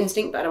sounds like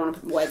instinct, but I don't want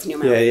to put words in your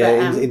mouth.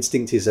 Yeah.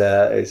 Instinct is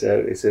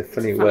a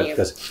funny word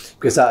because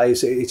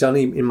it's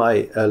only in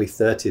my early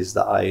 30s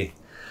that I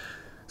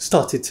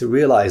started to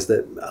realize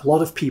that a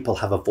lot of people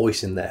have a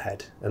voice in their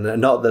head, and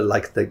not that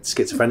like the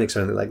schizophrenics or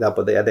anything like that,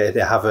 but they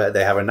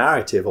have a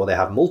narrative, or they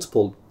have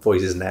multiple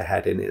voices in their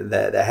head, and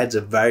their heads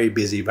are very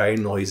busy, very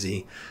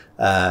noisy,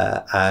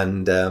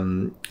 and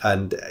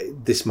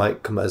this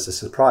might come as a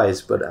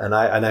surprise, but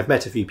I've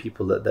met a few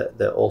people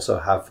that also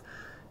have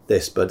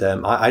this, but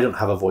I don't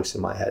have a voice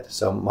in my head,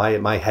 so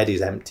my head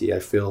is empty. I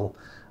feel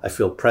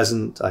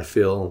present. I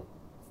feel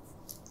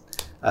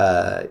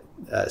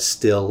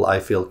still. I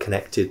feel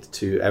connected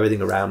to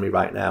everything around me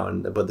right now,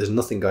 but there's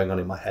nothing going on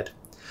in my head.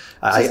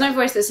 So there's no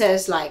voice that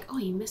says like, "Oh,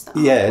 you missed that."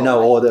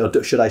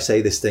 Or should I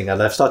say this thing?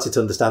 And I've started to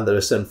understand there are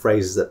certain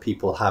phrases that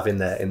people have in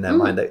their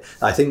mind. That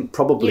I think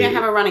probably you don't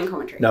have a running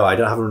commentary. No, I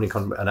don't have a running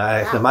commentary, and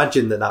I can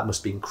imagine that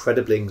must be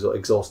incredibly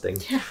exhausting.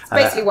 Yeah, it's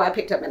basically why I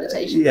picked up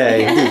meditation. Yeah,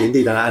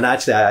 indeed. And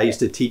actually, I used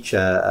to teach.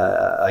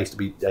 I used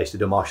to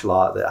do martial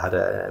art that had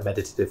a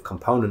meditative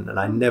component, and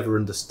I never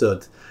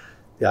understood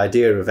the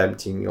idea of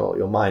emptying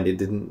your mind. It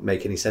didn't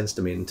make any sense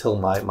to me until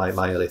my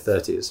early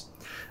 30s.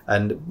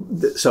 And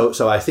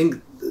so I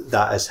think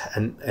that has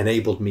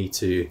enabled me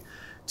to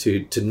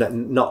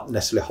not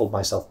necessarily hold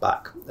myself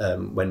back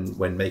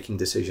when making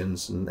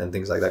decisions and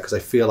things like that, because I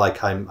feel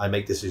like I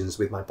make decisions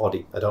with my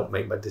body. I don't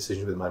make my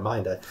decisions with my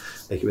mind. I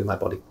make it with my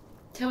body.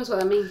 Tell us what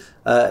that means.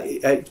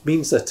 It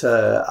means that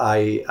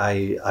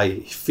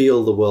I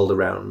feel the world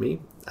around me,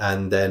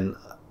 and then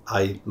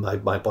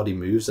my body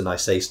moves and I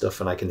say stuff,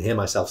 and I can hear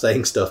myself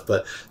saying stuff,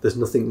 but there's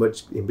nothing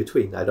much in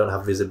between. I don't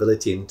have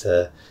visibility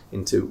into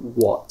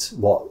what's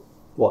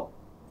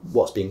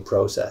being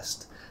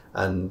processed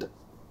and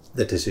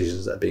the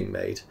decisions that are being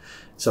made.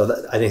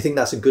 And I think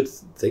that's a good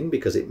thing,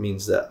 because it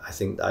means that I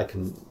think that I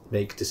can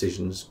make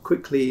decisions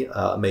quickly.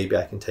 Maybe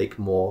I can take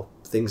more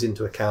things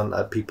into account.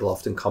 People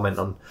often comment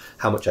on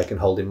how much I can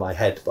hold in my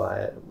head,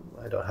 but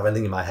I don't have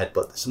anything in my head,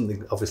 but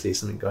there's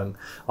something going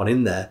on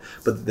in there.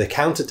 But the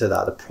counter to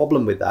that, the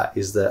problem with that,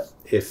 is that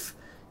if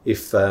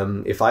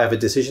I have a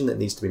decision that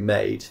needs to be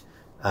made,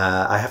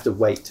 I have to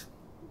wait.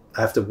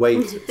 I have to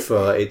wait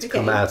for it to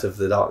come out of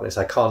the darkness.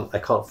 I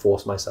can't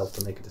force myself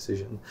to make a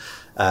decision,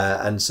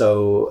 and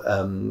so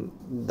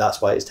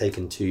that's why it's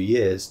taken 2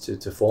 years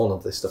to form all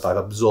of this stuff. I've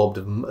absorbed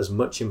as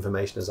much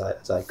information as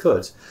I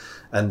could,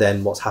 and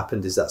then what's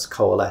happened is that's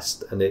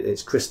coalesced and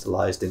it's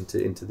crystallized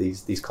into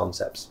these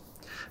concepts.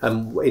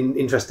 And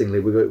interestingly,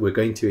 we're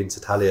going to in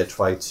Satalia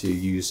try to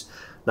use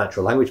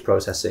natural language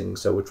processing.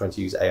 So we're trying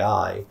to use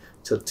AI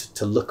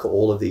to look at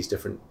all of these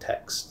different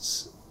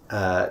texts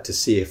to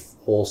see if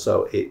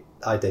also it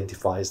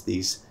identifies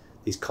these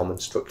common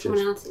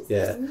structures.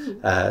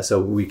 Yeah.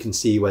 So we can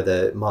see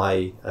whether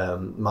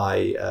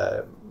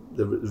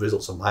the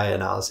results of my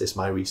analysis,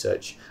 my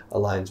research,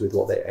 aligns with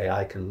what the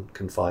AI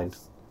can find.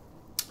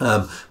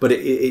 But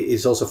it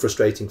is also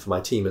frustrating for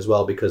my team as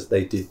well, because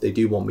they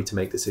do want me to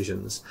make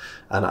decisions,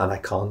 and I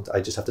can't.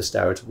 I just have to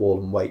stare at a wall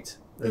and wait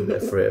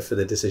for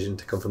the decision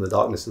to come from the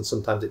darkness, and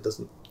sometimes it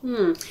doesn't.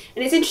 And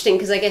it's interesting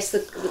because I guess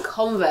the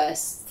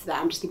converse to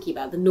that, I'm just thinking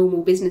about the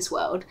normal business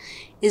world,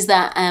 is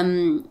that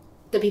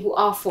that people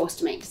are forced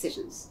to make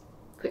decisions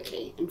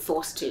quickly and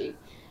forced to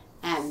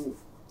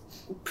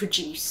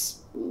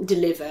produce,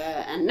 deliver,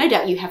 and no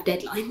doubt you have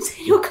deadlines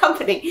in your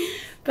company,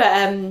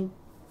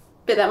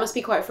 but that must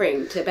be quite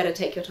freeing to better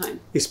take your time.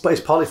 It's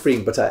partly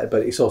freeing, but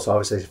it's also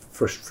obviously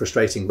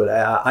frustrating. But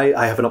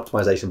I have an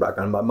optimization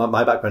background.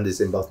 My background is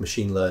in both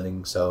machine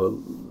learning.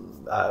 So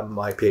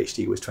my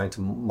PhD was trying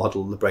to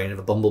model the brain of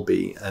a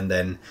bumblebee, and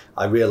then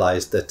I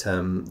realized that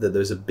there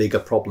was a bigger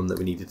problem that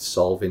we needed to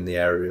solve in the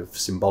area of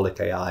symbolic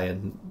AI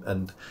and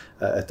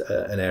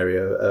an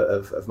area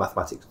of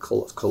mathematics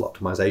called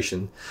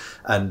optimization.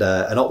 And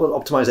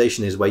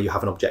optimization is where you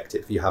have an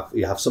objective. You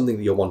have something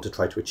that you want to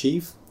try to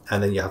achieve,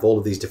 and then you have all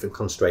of these different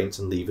constraints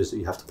and levers that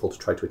you have to pull to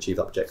try to achieve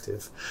that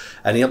objective.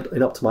 And in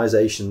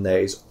optimization, there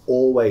is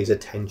always a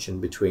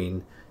tension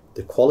between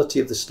the quality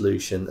of the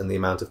solution and the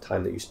amount of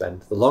time that you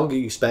spend. The longer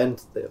you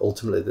spend,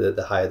 ultimately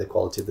the higher the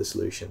quality of the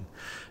solution.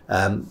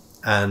 And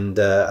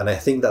I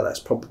think that's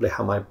probably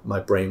how my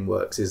brain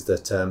works, is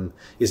that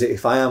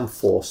if I am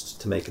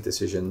forced to make a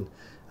decision,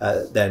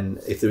 then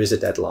if there is a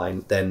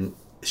deadline, then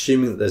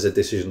assuming that there's a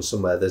decision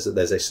somewhere, there's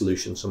a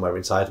solution somewhere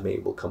inside of me,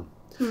 it will come.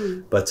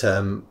 But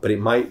it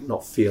might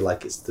not feel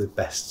like it's the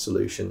best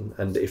solution,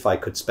 and if I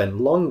could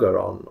spend longer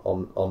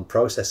on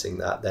processing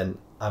that, then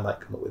I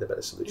might come up with a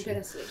better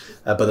solution.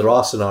 But there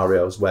are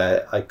scenarios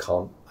where I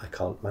can't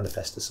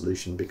manifest a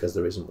solution because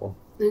there isn't one.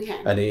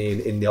 Okay. And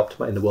in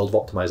the world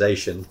of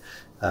optimization,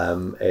 I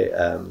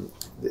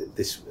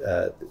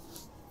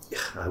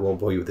won't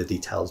bore you with the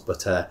details,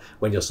 but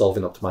when you're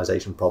solving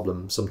optimization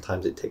problems,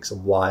 sometimes it takes a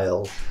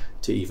while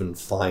to even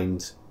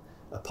find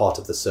a part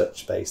of the search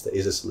space that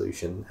is a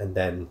solution, and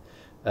then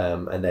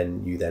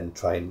you then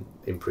try and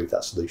improve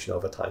that solution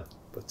over time.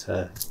 But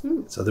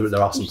so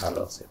there are some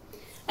parallels. Yeah.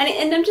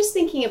 And I'm just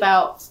thinking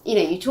about,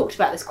 you talked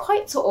about this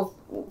quite sort of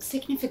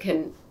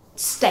significant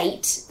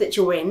state that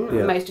you're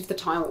in most of the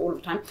time, or all of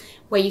the time,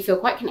 where you feel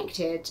quite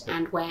connected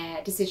and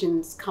where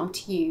decisions come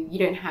to you. You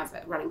don't have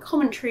a running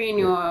commentary in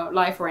your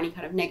life or any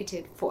kind of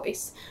negative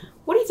voice.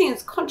 What do you think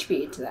has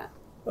contributed to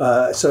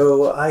that?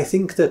 So I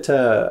think that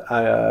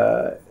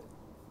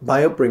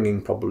my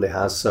upbringing probably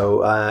has.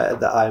 So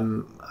that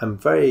I'm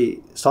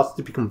started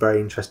to become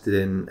very interested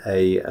in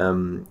a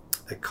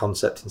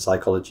concept in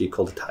psychology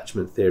called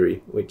attachment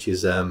theory, which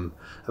is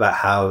about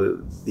how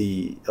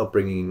the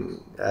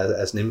upbringing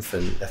as an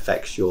infant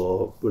affects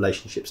your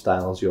relationship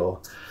styles, your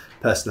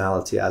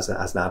personality as an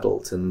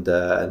adult, and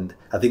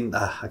I think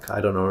I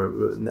don't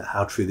know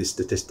how true this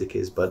statistic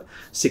is, but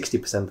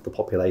 60% of the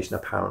population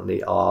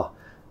apparently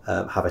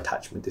have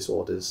attachment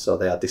disorders. So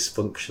they are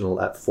dysfunctional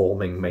at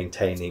forming,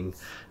 maintaining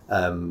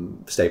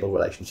stable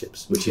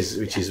relationships, which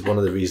is one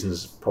of the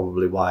reasons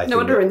probably why. No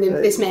wonder in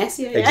this mess.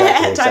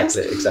 Yeah.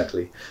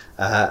 Exactly.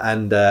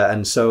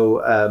 And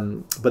so,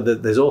 but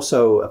there's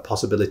also a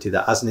possibility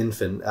that as an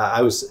infant,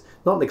 I was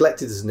not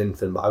neglected as an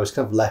infant, but I was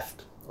kind of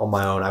left on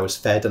my own. I was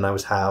fed and I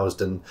was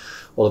housed and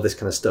all of this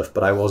kind of stuff,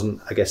 but I wasn't,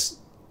 I guess,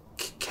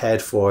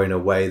 cared for in a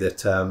way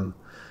that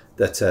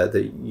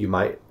that you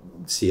might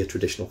see a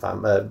traditional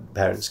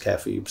parents care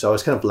for you. So I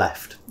was kind of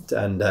left,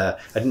 and I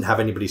didn't have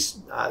anybody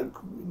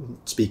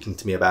speaking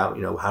to me about,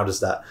 how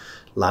does that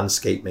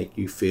landscape make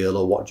you feel,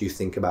 or what do you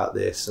think about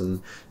this?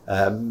 And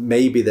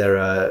maybe there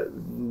are,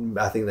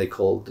 I think they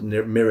called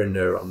mirror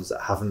neurons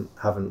that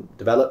haven't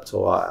developed,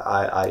 or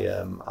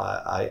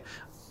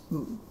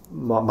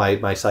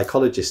my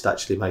psychologist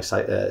actually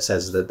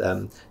says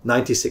that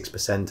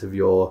 96% of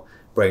your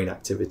brain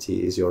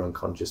activity is your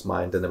unconscious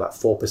mind, and about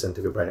 4%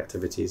 of your brain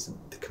activity is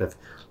kind of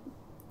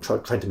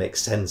trying to make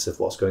sense of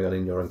what's going on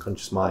in your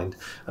unconscious mind.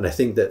 And I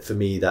think that for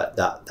me that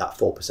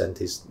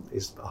 4% is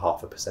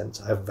 0.5%.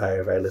 So I have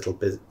very, very little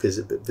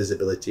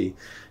visibility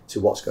to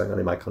what's going on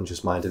in my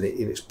conscious mind, and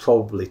it's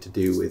probably to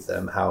do with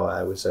how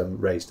I was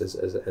raised as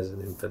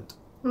an infant.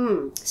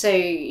 So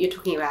you're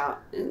talking about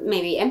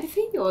maybe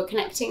empathy or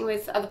connecting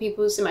with other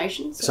people's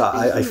emotions? So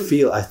I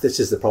feel, this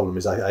is the problem,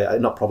 is I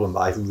not problem,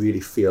 but I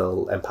really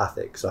feel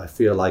empathic. So I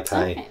feel like because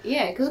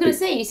I was going to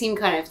say, you seem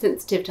kind of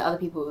sensitive to other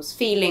people's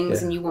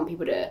feelings, and you want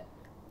people to,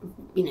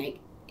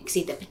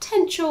 exceed their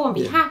potential and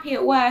be happy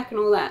at work and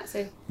all that.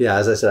 So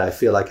as I said, I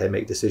feel like I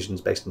make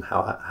decisions based on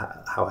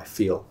how I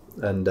feel,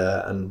 and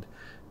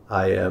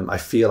I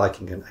feel I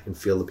can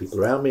feel the people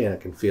around me, and I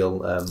can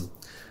feel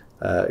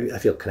I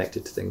feel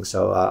connected to things.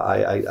 So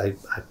I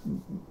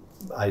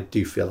I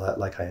do feel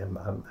like I'm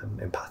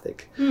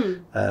empathic.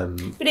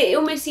 But it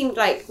almost seemed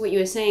like what you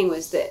were saying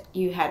was that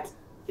you had,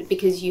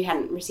 because you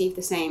hadn't received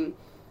the same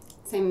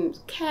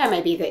care,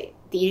 maybe that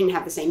you didn't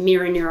have the same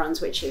mirror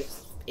neurons, which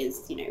is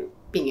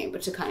being able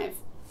to kind of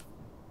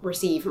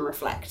receive and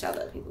reflect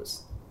other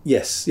people's.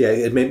 Yes,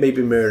 yeah,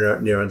 maybe mirror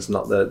neurons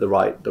not the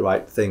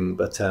right thing,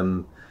 but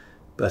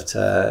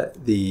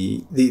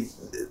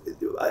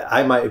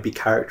I might be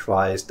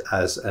characterized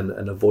as an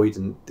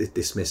avoidant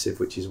dismissive,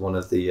 which is one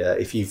of the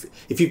if you've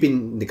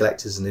been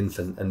neglected as an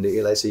infant, and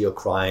let's say you're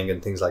crying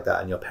and things like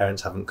that, and your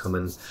parents haven't come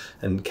and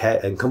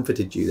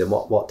comforted you, then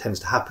what tends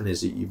to happen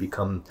is that you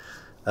become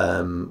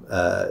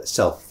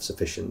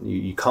self-sufficient.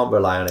 You can't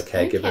rely on a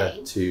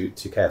caregiver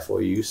to care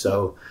for you,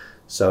 so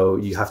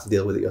you have to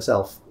deal with it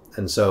yourself.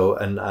 And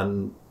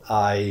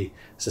I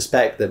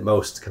suspect that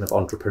most kind of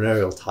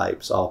entrepreneurial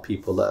types are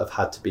people that have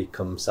had to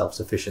become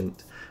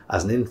self-sufficient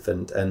as an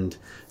infant, and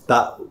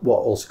that what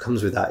also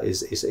comes with that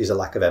is a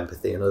lack of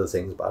empathy and other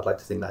things. But I'd like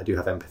to think that I do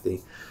have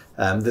empathy.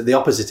 The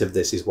opposite of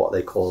this is what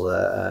they call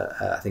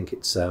I think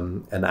it's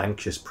an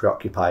anxious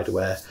preoccupied,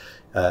 where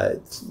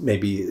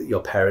maybe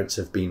your parents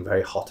have been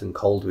very hot and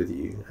cold with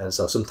you, and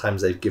so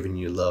sometimes they've given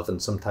you love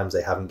and sometimes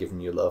they haven't given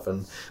you love,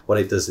 and what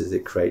it does is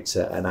it creates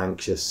an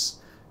anxious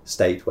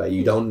state where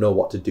you don't know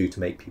what to do to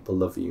make people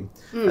love you,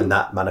 and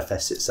that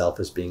manifests itself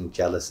as being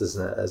jealous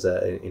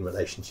in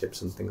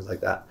relationships and things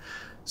like that.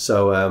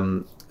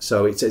 So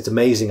it's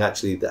amazing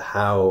actually that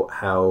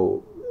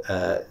how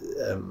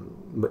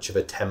much of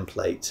a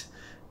template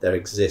there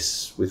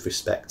exists with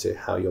respect to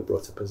how you're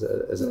brought up as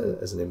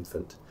an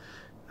infant.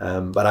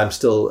 But I'm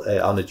still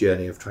on a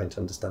journey of trying to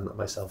understand that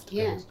myself.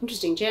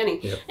 Interesting journey.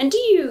 Yeah. And do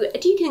you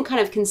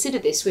kind of consider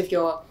this with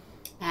your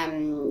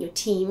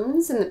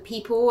teams and the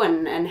people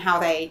and how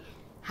they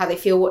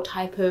feel? What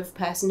type of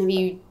person have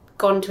you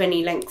gone to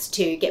any lengths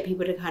to get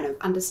people to kind of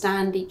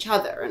understand each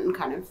other and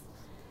kind of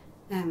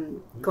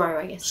grow,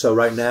 I guess? So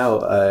right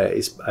now,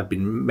 I've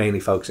been mainly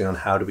focusing on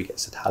how do we get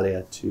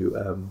Satalia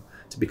to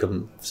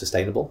become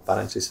sustainable,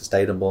 financially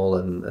sustainable,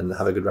 and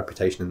have a good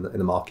reputation in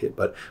the market.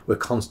 But we're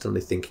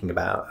constantly thinking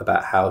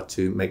about how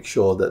to make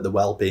sure that the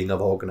well-being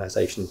of our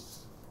organisation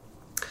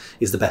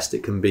is the best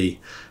it can be.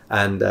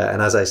 And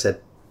as I said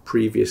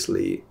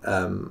previously,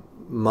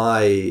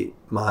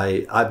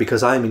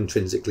 because I'm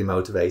intrinsically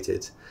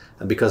motivated,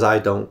 and because I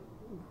don't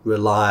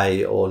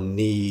rely or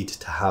need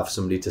to have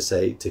somebody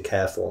to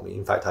care for me.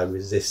 In fact, I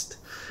resist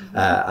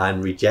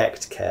and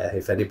reject care.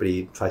 If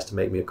anybody tries to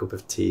make me a cup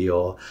of tea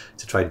or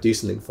to try and do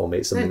something for me,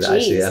 it's something that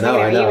actually I know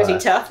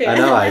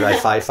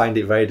I find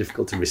it very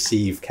difficult to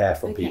receive care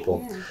from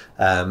people.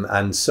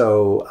 And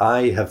so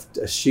I have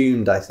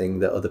assumed, I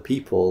think, that other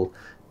people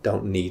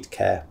don't need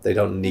care. They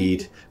don't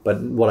need, but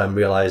what I'm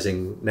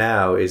realizing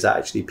now is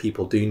actually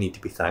people do need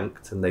to be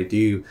thanked, and they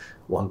do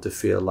want to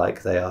feel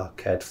like they are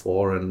cared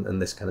for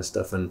and this kind of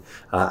stuff. And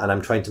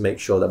I'm trying to make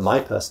sure that my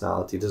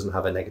personality doesn't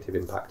have a negative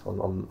impact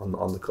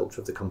on the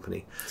culture of the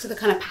company. So the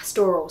kind of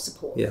pastoral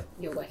support you're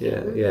working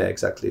on. Yeah,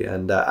 exactly.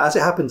 And as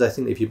it happens, I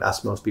think if you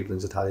ask most people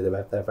in Satalia,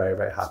 they're very,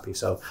 very happy.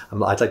 So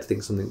I'd like to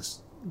think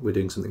we're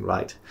doing something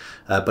right,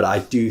 but I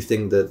do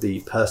think that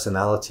the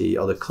personality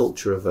or the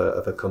culture of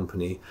a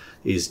company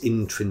is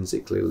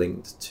intrinsically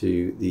linked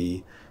to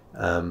the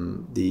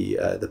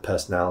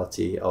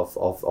personality of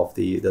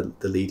the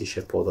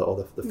leadership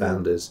or the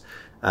founders,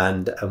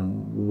 and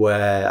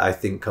where I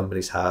think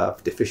companies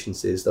have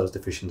deficiencies, those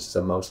deficiencies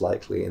are most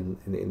likely in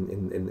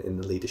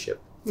the leadership,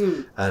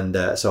 and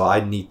so I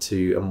need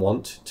to and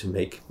want to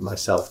make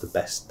myself the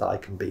best that I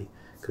can be,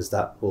 because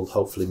that will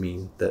hopefully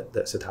mean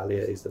that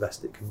Satalia is the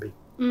best it can be.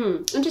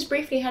 And just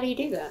briefly, how do you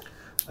do that?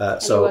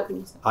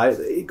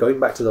 Going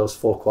back to those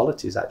 4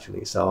 qualities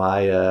actually. So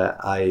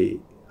I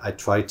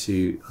try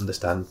to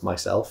understand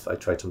myself. I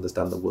try to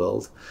understand the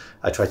world.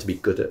 I try to be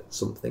good at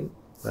something,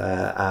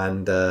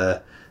 and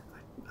I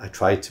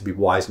try to be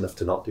wise enough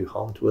to not do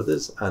harm to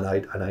others. And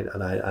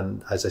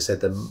as I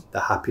said, the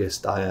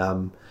happiest I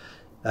am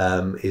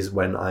is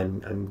when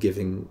I'm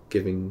giving.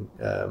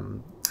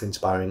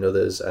 Inspiring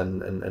others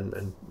and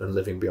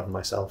living beyond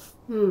myself.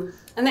 And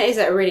that is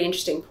a really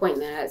interesting point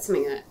there. It's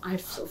something that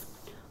I've sort of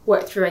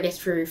worked through, I guess,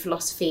 through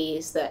philosophy,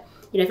 is that,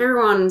 if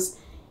everyone's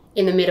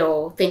in the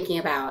middle thinking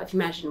about, if you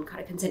imagine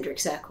kind of concentric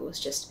circles,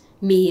 just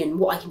me and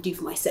what I can do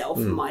for myself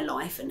and my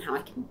life and how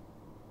I can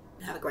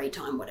have a great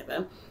time,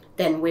 whatever,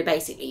 then we're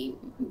basically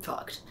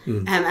fucked.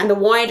 And the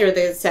wider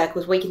the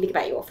circles, where you can think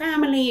about your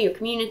family, your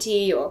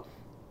community, or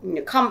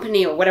your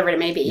company, or whatever it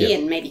may be,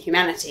 and maybe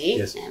humanity,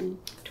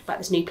 about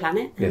this new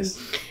planet,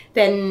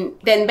 then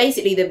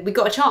basically we've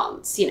got a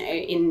chance,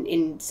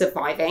 in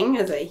surviving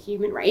as a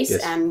human race,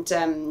 and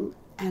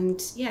I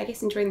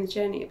guess enjoying the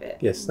journey a bit.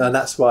 Yes, and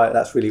that's what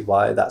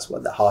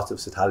the heart of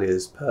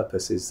Satalia's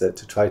purpose is, that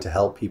to try to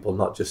help people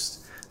not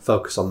just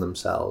focus on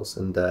themselves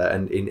and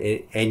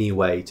in any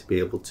way to be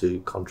able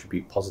to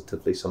contribute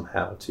positively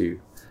somehow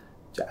to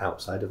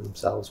outside of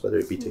themselves, whether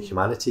it be to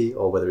humanity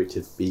or whether it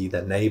be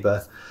their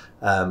neighbour,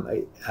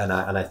 and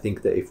I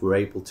think that if we're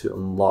able to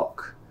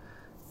unlock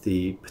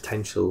the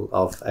potential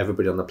of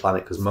everybody on the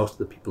planet, because most of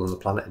the people on the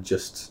planet are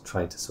just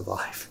trying to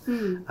survive.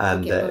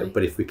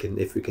 But if we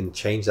can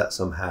change that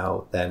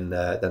somehow, then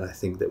I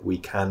think that we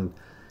can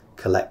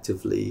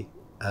collectively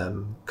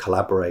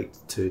collaborate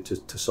to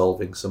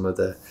solving some of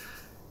the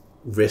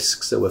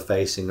risks that we're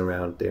facing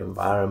around the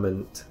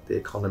environment, the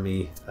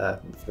economy,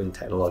 and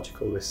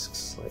technological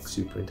risks like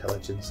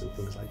superintelligence and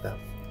things like that.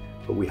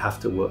 But we have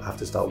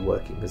to start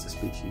working as a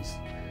species,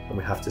 and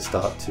we have to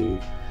start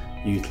to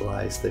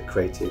utilize the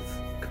creative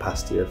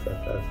capacity of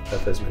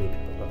as many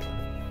people on the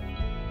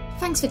planet.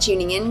 Thanks for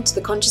tuning in to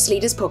the Conscious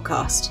Leaders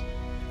podcast.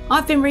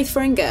 I've been Ruth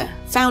Feringa,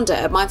 founder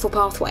at Mindful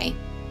Pathway.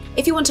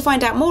 If you want to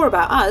find out more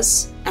about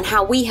us and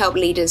how we help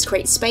leaders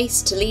create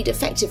space to lead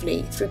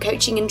effectively through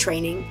coaching and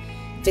training,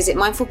 visit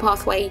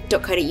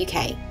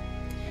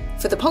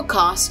mindfulpathway.co.uk. For the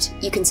podcast,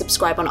 you can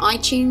subscribe on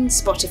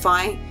iTunes,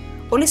 Spotify,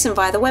 or listen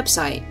via the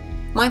website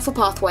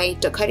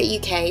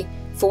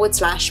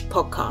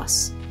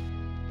mindfulpathway.co.uk/podcasts.